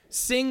about, just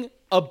sing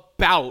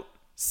about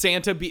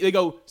Santa. They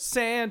go,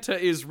 Santa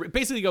is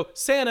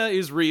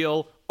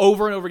real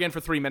over and over again for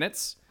 3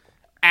 minutes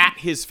at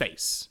his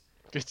face.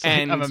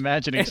 And- I'm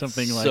imagining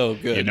something like, so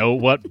good. you know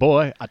what,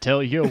 boy? I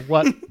tell you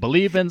what,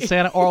 believe in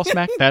Santa or I'll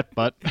smack that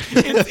butt.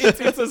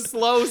 It's a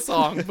slow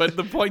song, but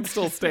the points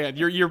still stand.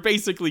 You're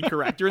basically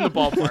correct. You're in the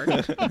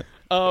ballpark.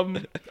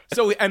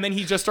 And then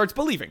he just starts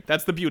believing.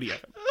 That's the beauty of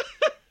it.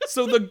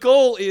 So the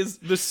goal is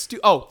this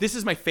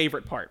is my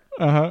favorite part.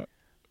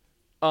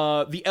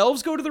 The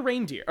elves go to the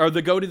reindeer, or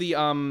they go to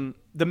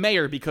the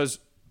mayor, because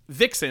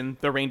Vixen,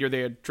 the reindeer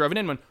they had driven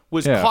in,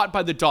 was caught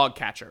by the dog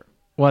catcher.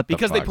 What the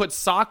Because they fuck? put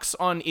socks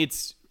on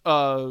its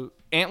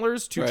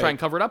antlers to try and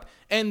cover it up,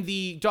 and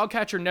the dog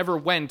catcher never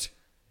went,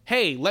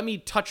 hey, let me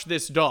touch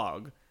this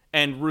dog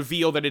and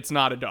reveal that it's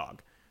not a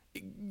dog.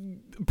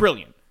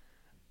 Brilliant.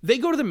 They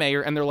go to the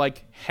mayor and they're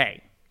like,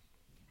 hey.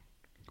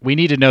 We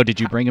need to know, did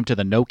you bring him to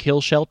the no-kill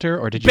shelter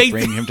or did you Basi-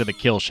 bring him to the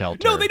kill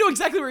shelter? No, they know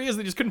exactly where he is.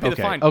 They just couldn't pay the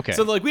Okay, fine. okay.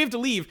 So they're like, we have to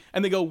leave.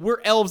 And they go,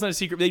 we're elves, not a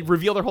secret. They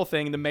reveal their whole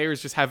thing, and the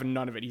mayor's just having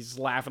none of it. He's just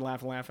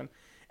laughing.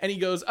 And he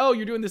goes, oh,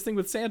 you're doing this thing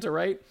with Santa,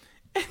 right?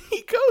 And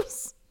he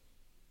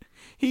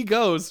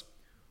goes,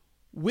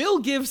 we'll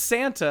give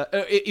Santa,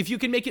 if you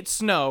can make it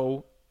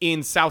snow in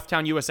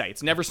Southtown, USA.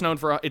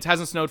 It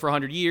hasn't snowed for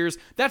 100 years.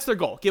 That's their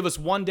goal. Give us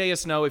 1 day of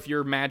snow if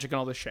you're magic and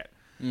all this shit.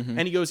 Mm-hmm.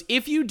 And he goes,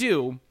 if you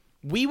do,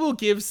 we will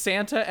give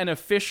Santa an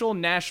official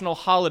national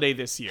holiday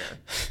this year.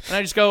 And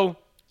I just go,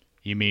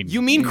 You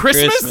mean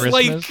Christmas? Christmas?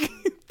 Like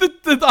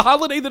the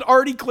holiday that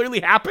already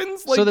clearly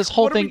happens? Like, so this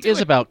whole what are we thing is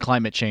doing? about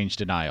climate change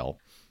denial.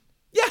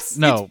 Yes.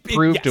 No,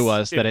 prove to yes,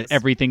 us that is.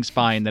 everything's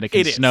fine, that it can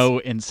It is. snow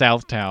in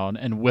Southtown,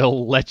 and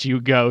we'll let you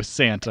go,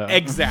 Santa.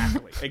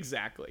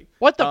 Exactly.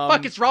 What the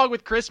fuck is wrong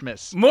with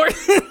Christmas? More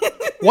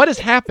What has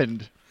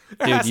happened?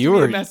 There Dude, has to you be a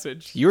were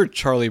message. you were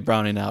Charlie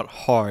Browning out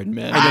hard,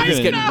 man. And then he's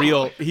getting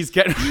real. He's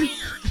getting.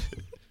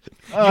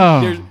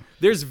 Oh.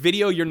 There's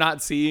video you're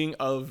not seeing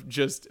of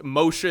just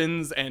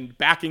motions and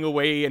backing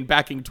away and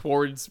backing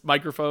towards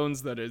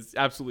microphones that is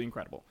absolutely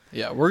incredible.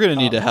 Yeah, we're gonna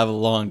need to have a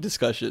long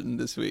discussion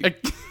this week.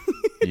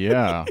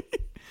 Yeah.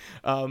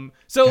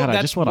 So God, that's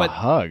I just want a what,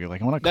 hug.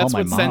 Like, I want to call that's my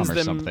what mom sends or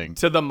them something.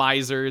 to the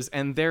misers,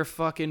 and they're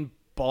fucking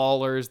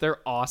ballers. They're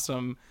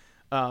awesome.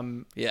 Yeah,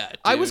 dude.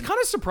 I was kind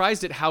of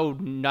surprised at how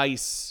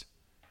nice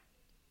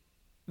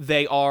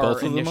they are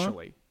Both of them are?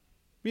 initially.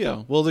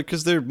 Yeah, well,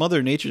 because they're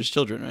Mother Nature's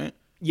children, right?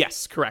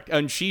 Yes, correct.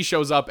 And she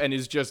shows up and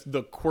is just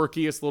the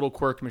quirkiest little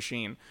quirk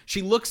machine.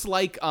 She looks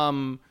like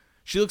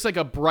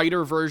a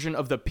brighter version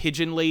of the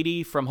pigeon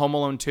lady from Home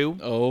Alone 2.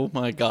 Oh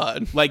my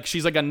god! Like,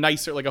 she's like a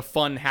nicer, like a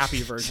fun,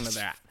 happy version of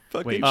that.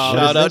 Fucking Wait, shout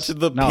what is out this? to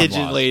the Now I'm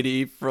pigeon lost.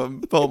 lady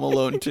from Home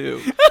Alone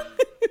 2.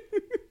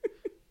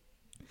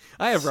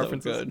 I have So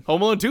references. good.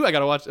 Home Alone 2, I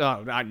gotta watch.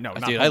 Oh, no, not Dude,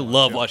 Home I Alone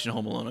love 2. watching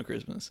Home Alone on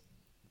Christmas.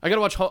 I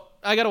gotta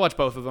watch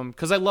both of them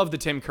because I love the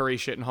Tim Curry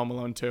shit in Home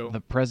Alone 2. The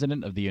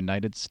President of the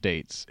United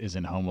States is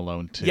in Home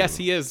Alone 2. Yes,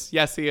 he is.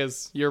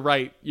 You're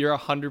right. You're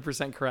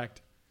 100%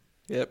 correct.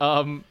 Yep.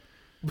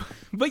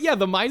 But yeah,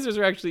 the misers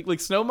are actually, like,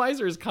 Snow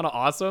Miser is kind of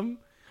awesome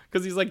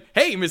because he's like,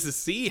 hey, Mrs.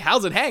 C,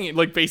 how's it hanging?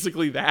 Like,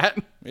 basically that.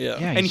 yeah.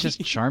 Yeah, and he's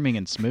just charming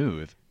and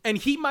smooth. And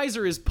Heat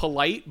Miser is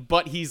polite,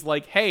 but he's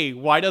like, hey,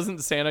 why doesn't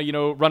Santa,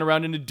 run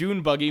around in a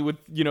dune buggy with,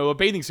 a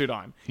bathing suit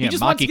on? He Yeah,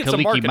 just wants to Maki get some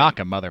Kaliki marketing.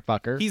 Maka,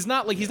 motherfucker. He's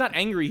not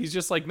angry. He's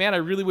just like, man, I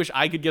really wish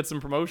I could get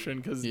some promotion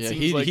because Yeah, it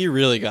seems like he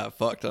really got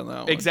fucked on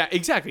that one.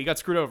 Exactly. He got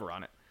screwed over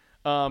on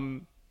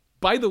it.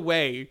 By the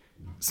way,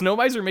 Snow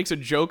Miser makes a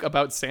joke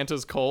about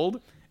Santa's cold,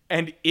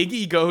 and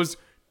Iggy goes,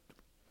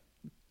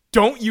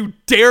 don't you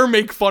dare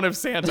make fun of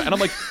Santa. And I'm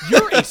like,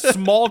 you're a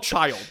small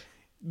child.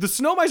 The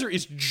Snow Miser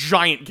is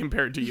giant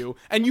compared to you,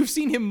 and you've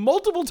seen him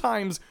multiple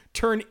times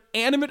turn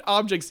animate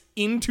objects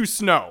into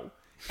snow.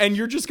 and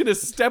you're just gonna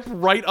step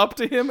right up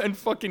to him and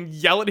fucking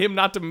yell at him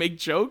not to make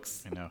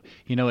jokes? I know.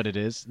 You know what it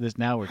is? This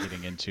now we're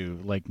getting into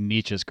like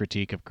Nietzsche's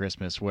critique of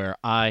Christmas, where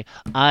I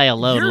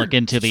alone You're- look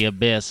into the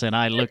abyss, and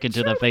I look into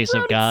the Charlie face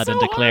of Brown God is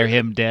and so declare hard.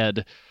 him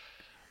dead.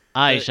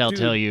 I shall dude.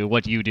 tell you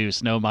what you do,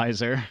 Snow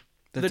Miser.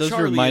 That The does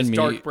Charlie remind is me.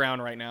 dark brown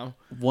right now.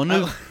 One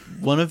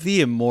of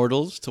the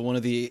immortals to one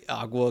of the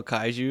Agua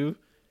Kaiju,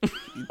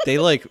 they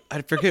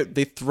I forget,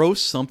 they throw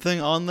something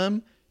on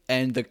them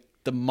and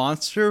the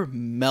monster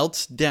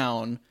melts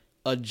down,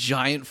 a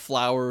giant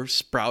flower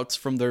sprouts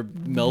from their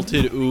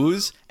melted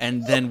ooze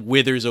and then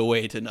withers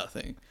away to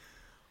nothing.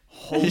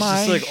 It's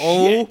my just like,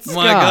 oh shit,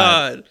 my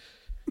Scott. god.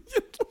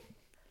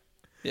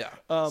 Yeah.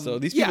 So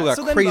these people yeah, got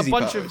so then crazy a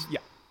bunch powers. of yeah.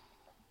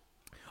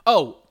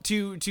 Oh,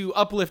 to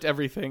uplift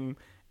everything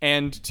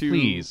and to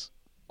Please.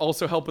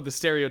 also help with the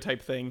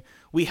stereotype thing,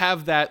 we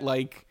have that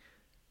like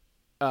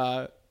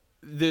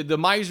the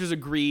misers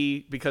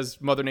agree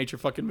because Mother Nature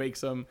fucking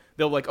makes them.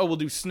 They'll like, oh, we'll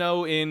do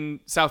snow in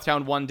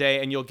Southtown one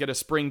day and you'll get a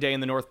spring day in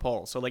the North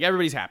Pole. So like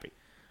everybody's happy.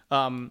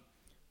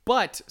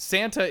 But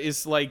Santa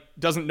is like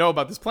doesn't know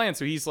about this plan,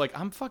 so he's like,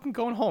 I'm fucking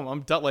going home.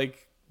 I'm done.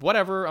 Like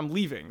whatever, I'm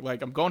leaving.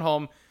 Like I'm going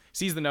home.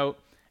 Sees the note,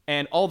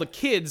 and all the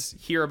kids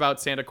hear about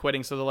Santa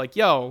quitting, so they're like,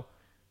 yo,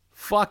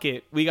 fuck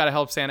it, we gotta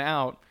help Santa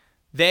out.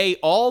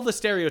 All the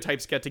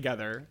stereotypes get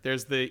together.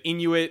 There's the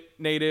Inuit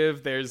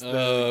native. There's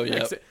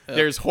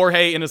there's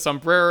Jorge in a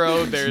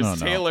sombrero. There's No.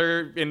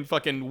 Taylor in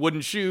fucking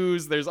wooden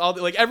shoes. There's all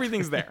like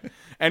everything's there,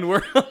 and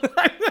we're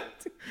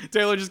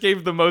Taylor just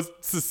gave the most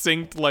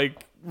succinct,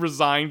 like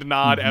resigned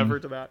nod ever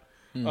to that.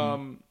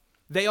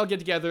 They all get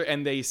together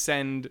and they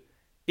send.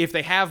 If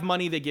they have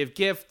money, they give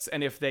gifts,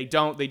 and if they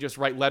don't, they just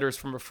write letters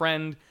from a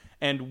friend.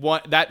 And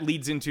that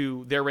leads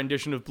into their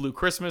rendition of Blue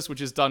Christmas,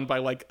 which is done by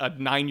like a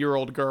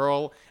 9-year-old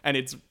girl, and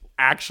it's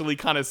actually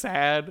kind of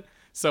sad.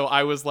 So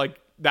I was like,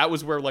 that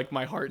was where like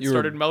my heart You were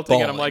started melting,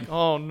 and I'm bawling. like,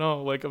 oh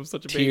no, like I'm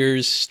such a baby.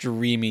 Tears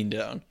streaming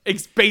down.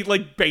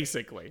 Like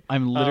basically.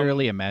 I'm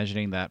literally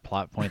imagining that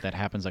plot point that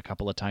happens a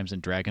couple of times in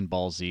Dragon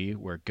Ball Z,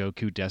 where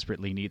Goku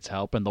desperately needs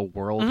help and the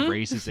world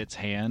raises its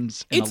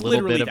hands, and It's a little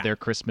literally bit of that. their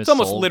Christmas It's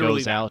almost soul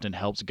literally goes that. out and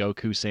helps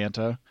Goku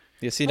Santa.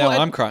 Yeah, see, now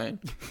Well, I'm crying.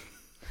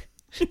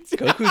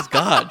 Goku's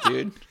God,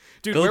 dude.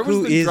 Dude, where was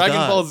Goku the is Dragon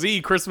God. Ball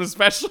Z Christmas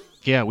special?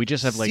 Yeah, we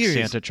just have like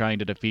Serious. Santa trying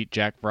to defeat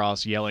Jack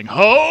Frost, yelling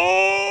 "Ho!"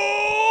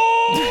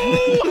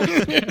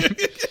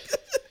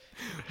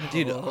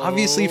 Dude,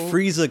 obviously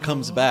Frieza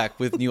comes back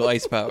with new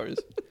ice powers.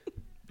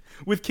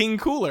 With King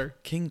Cooler.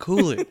 King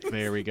Cooler.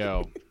 There we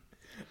go.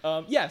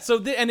 Yeah,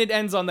 so and it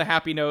ends on the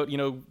happy note. You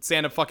know,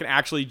 Santa fucking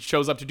actually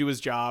shows up to do his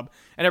job,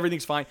 and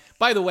everything's fine.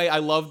 By the way, I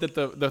love that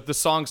the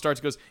song starts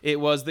and goes, "It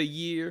was the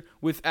year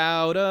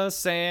without a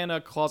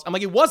Santa Claus." I'm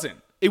like, it wasn't.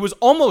 It was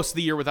almost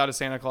the year without a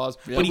Santa Claus,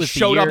 but It he was the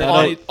showed year up that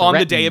on it on the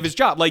day threatened. of his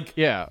job. Like,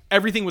 Yeah.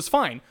 everything was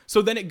fine.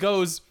 So then it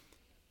goes.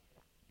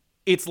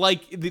 It's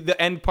like the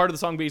end part of the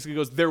song basically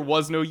goes, "There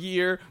was no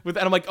year with,"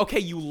 and I'm like, okay,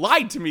 you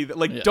lied to me. That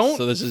like, Yeah, don't.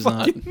 so this is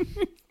fucking-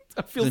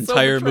 I feel The so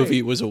entire betrayed.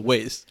 movie was a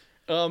waste.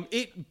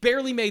 It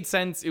barely made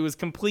sense. It was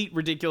complete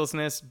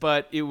ridiculousness,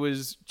 but it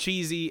was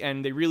cheesy,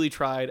 and they really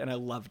tried, and I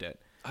loved it.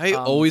 I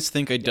always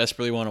think I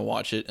desperately want to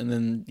watch it, and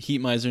then Heat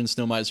Miser and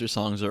Snow Miser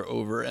songs are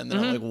over, and then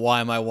I'm like,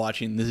 why am I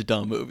watching this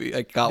dumb movie?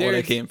 I got what I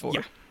There's- came for.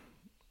 yeah.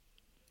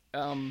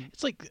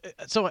 It's like,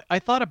 so I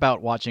thought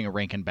about watching a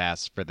Rankin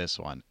Bass for this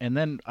one, and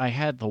then I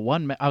had the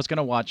one, I was going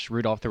to watch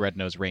Rudolph the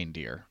Red-Nosed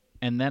Reindeer,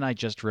 and then I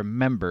just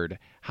remembered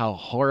how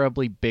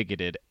horribly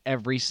bigoted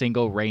every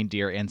single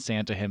reindeer and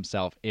Santa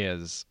himself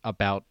is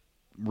about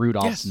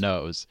Rudolph's Yes.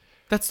 nose.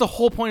 That's the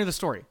whole point of the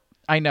story.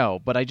 I know,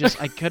 but I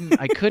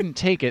couldn't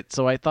take it,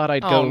 so I thought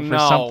I'd go Oh, for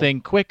no.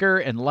 something quicker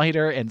and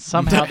lighter, and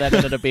somehow that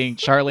ended up being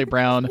Charlie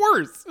Brown.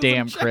 Worse. It was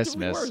Damn objectively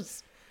Christmas.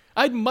 worse.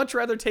 I'd much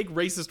rather take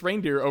Racist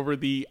Reindeer over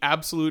the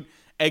absolute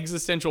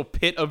existential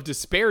pit of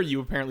despair you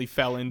apparently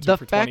fell into The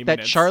for 20 fact that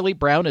minutes. Charlie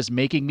Brown is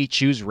making me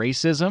choose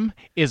racism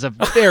is a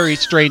very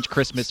strange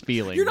Christmas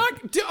feeling. You're not...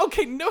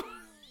 Okay, no.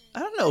 I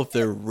don't know if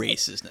they're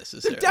racist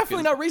necessarily.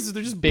 Definitely not racist.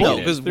 They're just Bigoted.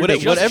 No, bullies. because They're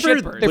just whatever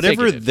shitbirds. whatever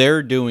bigoted.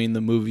 they're doing,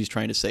 the movie's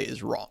trying to say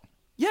is wrong,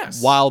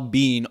 Yes. while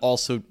being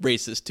also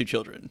racist to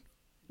children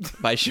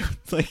by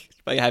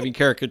by having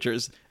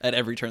caricatures at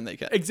every turn they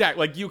can.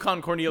 Exactly. Like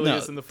Yukon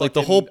Cornelius No, and the fucking like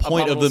the whole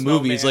point of the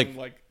Abominable movie is Snowman,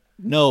 like,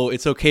 no,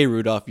 it's okay,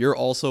 Rudolph. You're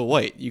also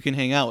white. You can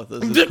hang out with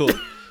us. It's cool.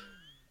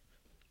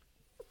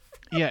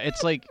 Yeah,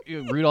 it's like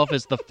Rudolph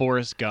is the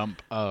Forrest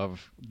Gump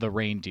of the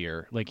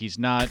reindeer. Like, he's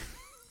not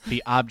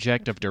the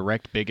object of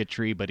direct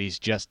bigotry, but he's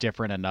just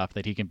different enough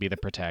that he can be the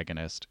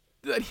protagonist.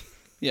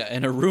 Yeah,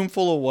 in a room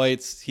full of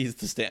whites, he's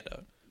the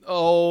standout.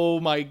 Oh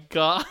my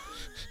god.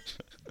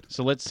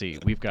 So let's see.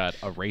 We've got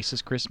a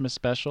racist Christmas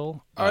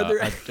special, Are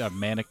there- a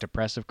manic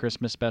depressive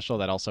Christmas special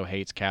that also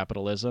hates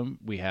capitalism.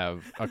 We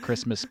have a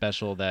Christmas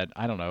special that,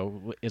 I don't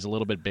know, is a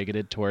little bit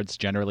bigoted towards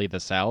generally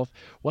the South.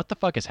 What the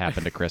fuck has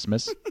happened to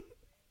Christmas?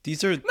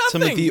 These are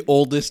some of Nothing. the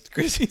oldest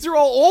Christmas. These are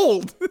all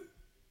old.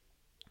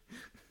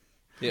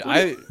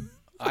 Yeah,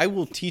 I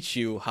will teach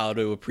you how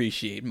to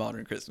appreciate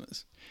modern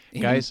Christmas.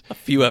 In Guys, a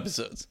few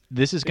episodes.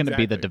 This is going to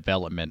be the Exactly.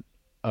 development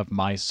of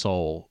my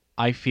soul,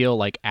 I feel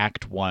like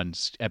Act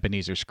One's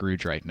Ebenezer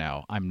Scrooge right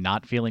now. I'm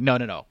not feeling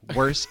no.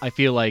 Worse, I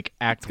feel like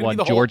Act gonna be One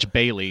the whole- George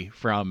Bailey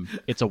from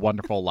It's a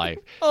Wonderful Life.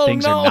 Oh,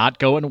 Things no. are not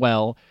going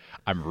well.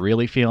 I'm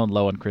really feeling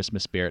low on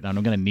Christmas spirit, and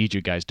I'm gonna need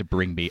you guys to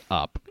bring me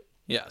up.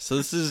 Yeah, so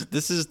this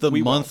is the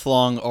We will.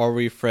 month-long Are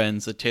We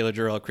Friends, a Taylor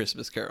Jarrell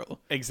Christmas Carol.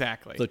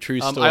 Exactly. The true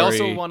I also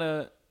story, want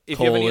to, if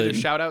you have any other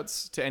colon. shout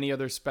outs to any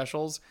other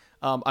specials,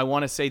 I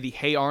want to say the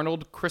Hey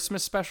Arnold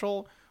Christmas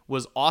special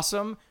was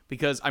awesome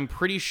because I'm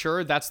pretty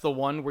sure that's the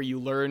one where you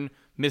learn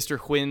Mr.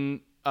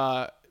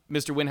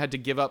 Wynn had to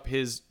give up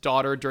his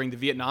daughter during the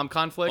Vietnam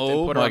conflict and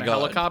Oh put her my on a God.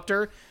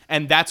 helicopter.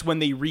 And that's when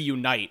they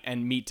reunite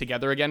and meet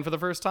together again for the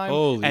first time.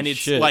 Holy and it's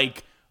shit.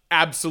 like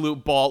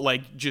absolute ball,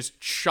 like just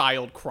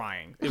child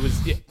crying. It was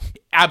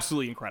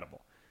absolutely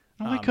incredible.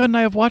 Why couldn't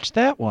I have watched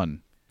that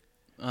one?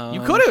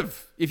 You could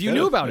have if you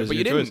knew could've. about It it, was but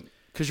you your choice. didn't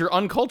because you're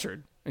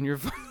uncultured and you're.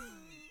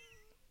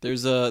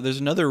 There's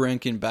another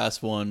Rankin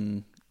Bass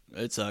one.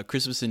 It's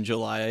Christmas in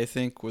July, I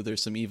think, where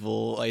there's some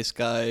evil ice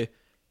guy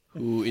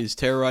who is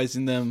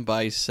terrorizing them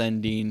by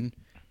sending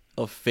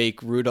a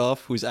fake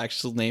Rudolph, whose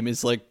actual name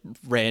is like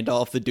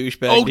Randolph the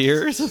douchebag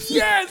deer or something.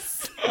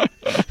 Yes.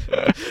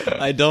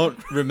 I don't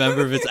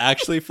remember if it's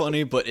actually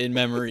funny, but in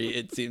memory,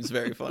 it seems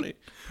very funny.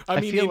 I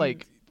mean, feel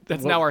like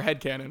that's what- now our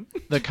headcanon.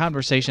 The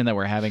conversation that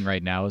we're having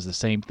right now is the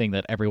same thing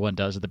that everyone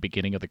does at the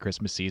beginning of the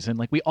Christmas season.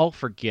 Like, we all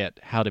forget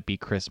how to be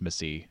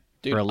Christmassy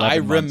Dude, for 11 I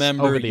months,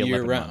 remember over the year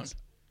 11 round. months.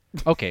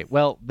 Okay,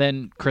 well,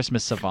 then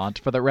Christmas savant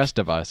for the rest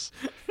of us.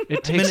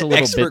 It takes an a little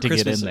expert bit to get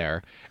Christmas- in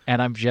there.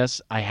 And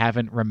I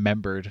haven't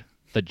remembered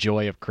the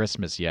joy of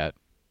Christmas yet.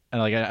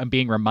 And like I'm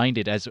being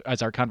reminded as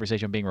our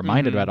conversation, I'm being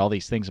reminded about all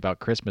these things about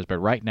Christmas. But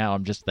right now,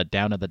 I'm just the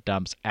down of the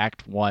dumps,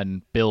 Act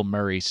 1, Bill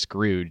Murray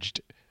Scrooged.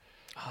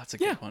 Oh, that's a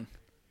good one.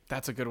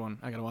 That's a good one.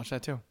 I gotta watch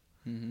that too.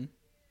 Mm-hmm.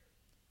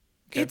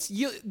 It's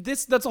you.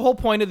 That's the whole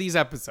point of these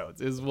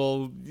episodes. Is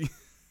we'll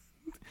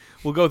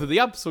go through the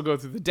ups, we'll go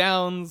through the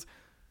downs.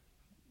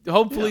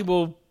 Hopefully,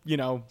 we'll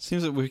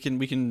Seems like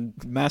we can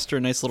master a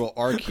nice little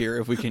arc here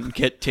if we can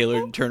get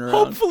Taylor to turn around.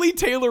 hopefully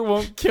Taylor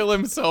won't kill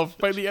himself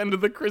by the end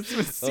of the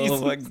Christmas season.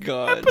 Oh my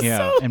god!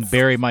 Yeah, and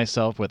bury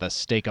myself with a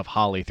stake of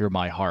holly through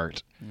my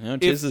heart. You know,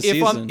 'tis the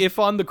season. If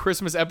on the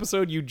Christmas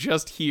episode you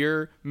just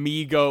hear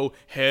me go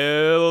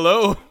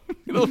hello,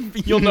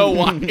 you'll know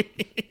why.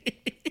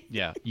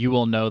 Yeah, you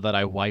will know that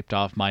I wiped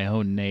off my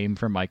own name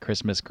from my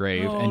Christmas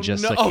grave Oh, and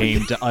just no.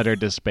 succumbed to utter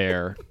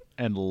despair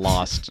and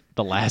lost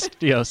the last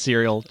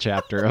serial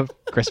chapter of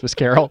Christmas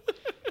Carol.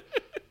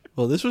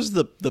 Well, this was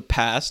the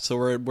past, so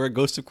we're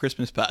Ghost of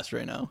Christmas Past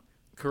right now.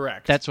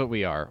 Correct. That's what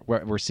we are.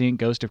 We're seeing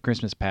Ghost of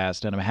Christmas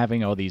Past, and I'm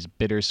having all these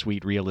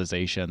bittersweet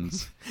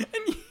realizations.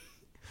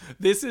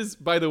 This is,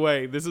 by the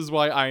way, this is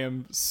why I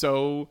am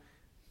so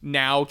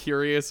now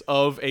curious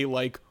of a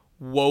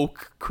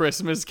woke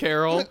Christmas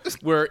Carol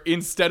where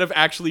instead of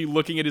actually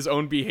looking at his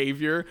own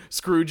behavior,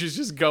 Scrooge is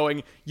just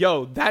going,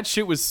 yo, that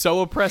shit was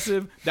so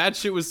oppressive. That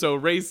shit was so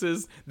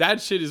racist.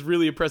 That shit is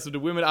really oppressive to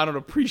women. I don't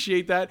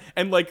appreciate that.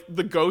 And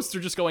the ghosts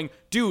are just going,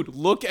 dude,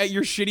 look at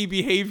your shitty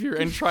behavior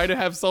and try to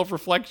have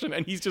self-reflection.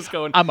 And he's just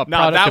going, I'm a nah,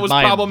 product that of was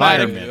my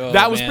problematic. environment. Oh,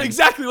 That was man.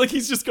 exactly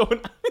he's just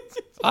going,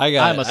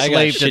 I'm a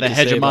slave to the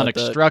hegemonic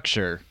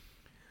structure.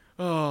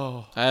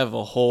 oh. I have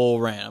a whole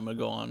rant I'm gonna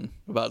go on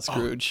about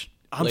Scrooge.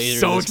 I'm later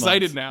so this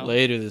excited month. now.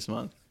 Later this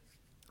month.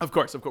 Of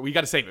course. We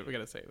got to save it.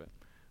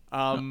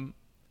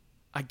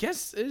 I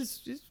guess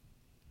is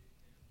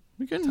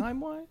We can. time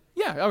wise.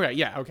 Yeah.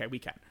 Okay. We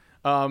can.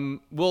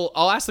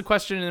 I'll ask the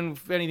question, and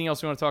if anything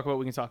else we want to talk about,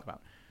 we can talk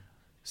about.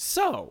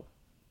 So,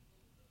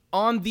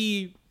 on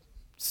the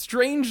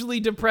strangely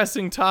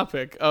depressing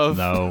topic of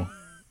No,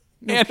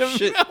 anime,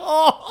 shit.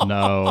 Oh,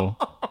 no.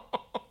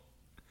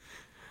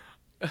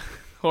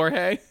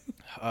 Jorge.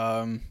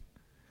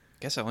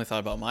 Guess I only thought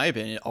about my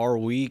opinion. Are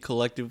we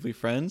collectively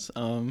friends?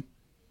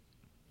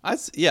 I'd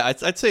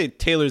say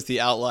Taylor's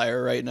the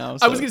outlier right now.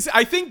 I was gonna say,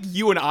 I think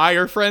you and I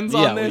are friends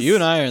on yeah, this. well, you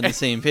and I are on the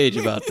same page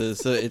about this.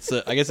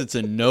 So I guess it's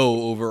a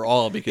no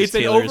overall because It's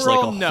an Taylor's like a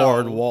overall no.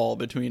 hard wall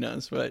between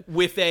us. But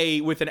with a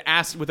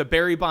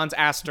Barry Bonds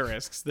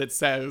asterisk that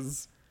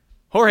says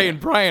Jorge and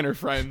Brian are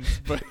friends,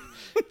 but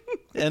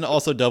and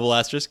also double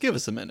asterisk. Give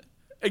us a minute.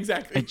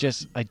 exactly.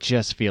 I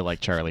just feel like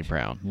Charlie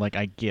Brown. Like,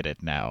 I get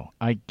it now.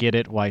 I get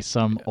it why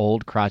some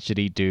old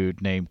crotchety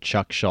dude named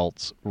Chuck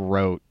Schultz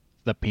wrote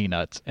the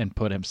Peanuts and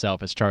put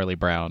himself as Charlie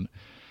Brown.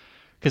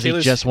 Because he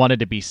Taylor's- just wanted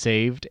to be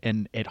saved,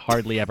 and it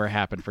hardly ever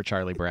happened for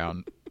Charlie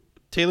Brown.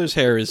 Taylor's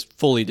hair is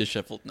fully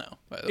disheveled now.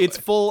 By the It's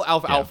way. full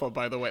alfalfa,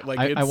 by the way.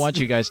 I want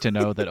you guys to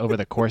know that over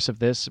the course of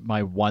this,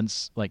 my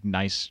once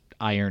nice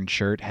iron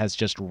shirt has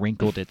just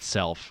wrinkled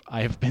itself.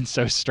 I have been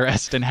so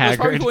stressed and That's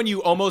probably haggard. when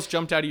you almost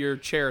jumped out of your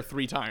chair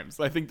 3 times.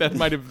 I think that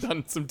might have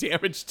done some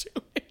damage to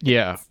it.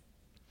 Yeah.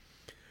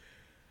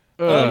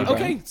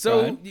 Okay,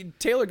 so Brian?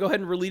 Taylor, go ahead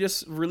and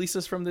release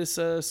us from this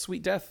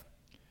sweet death.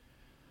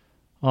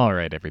 All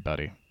right,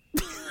 everybody.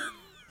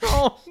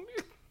 Oh.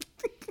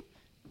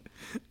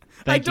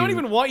 I don't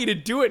even want you to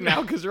do it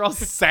now because you're all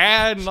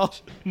sad and all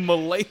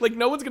malay. Like,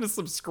 no one's going to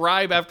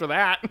subscribe after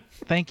that.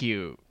 Thank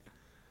you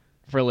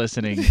for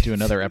listening to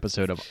another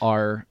episode of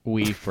Are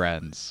We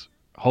Friends?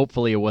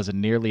 Hopefully it wasn't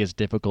nearly as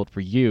difficult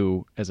for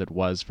you as it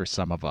was for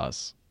some of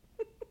us.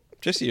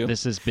 Just you.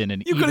 This has been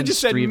an You could have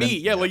just said Steven- me.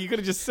 Yeah, like you could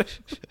have just said.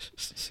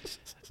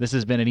 This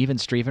has been an Even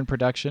Steven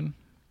production.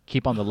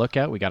 Keep on the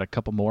lookout. We got a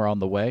couple more on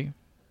the way.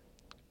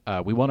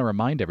 We want to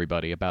remind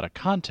everybody about a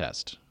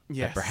contest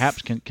Yes. that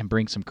perhaps can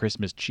bring some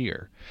Christmas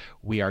cheer.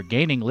 We are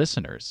gaining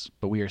listeners,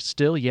 but we are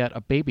still yet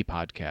a baby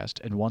podcast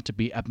and want to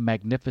be a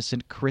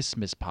magnificent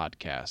Christmas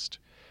podcast.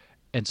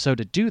 And so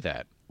to do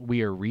that,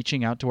 we are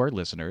reaching out to our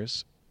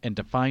listeners and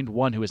to find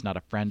one who is not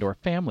a friend or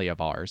family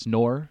of ours,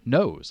 nor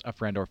knows a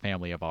friend or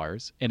family of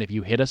ours. And if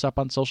you hit us up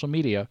on social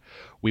media,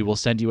 we will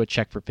send you a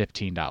check for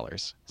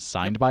 $15,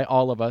 signed by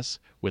all of us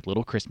with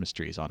little Christmas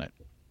trees on it.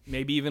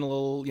 Maybe even a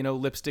little,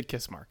 lipstick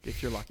kiss mark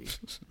if you're lucky.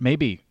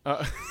 Maybe.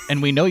 And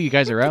we know you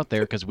guys are out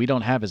there because we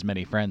don't have as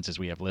many friends as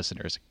we have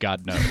listeners.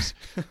 God knows.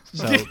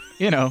 So,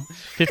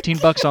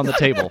 $15 on the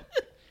table.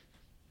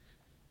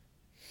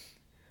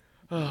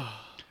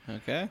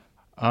 Okay.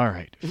 All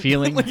right.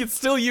 Feeling Like it's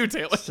still you,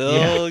 Taylor.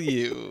 Still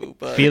you.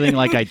 But feeling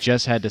like I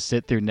just had to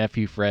sit through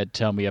Nephew Fred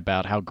tell me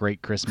about how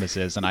great Christmas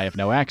is and I have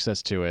no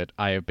access to it.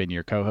 I have been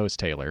your co-host,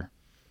 Taylor.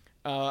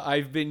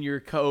 I've been your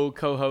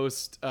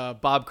co-host,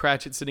 Bob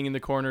Cratchit, sitting in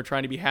the corner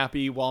trying to be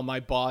happy while my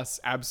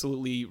boss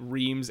absolutely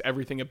reams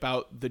everything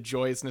about the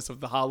joyousness of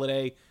the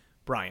holiday,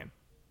 Brian.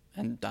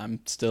 And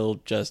I'm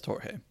still just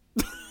Jorge.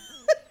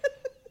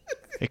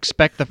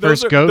 Expect the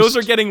first ghost. Those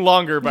are getting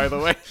longer, by the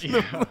way.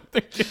 Yeah.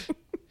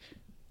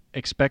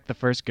 Expect the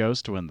first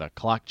ghost when the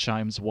clock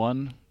chimes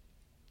 1,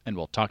 and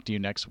we'll talk to you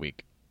next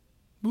week.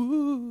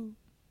 Woo.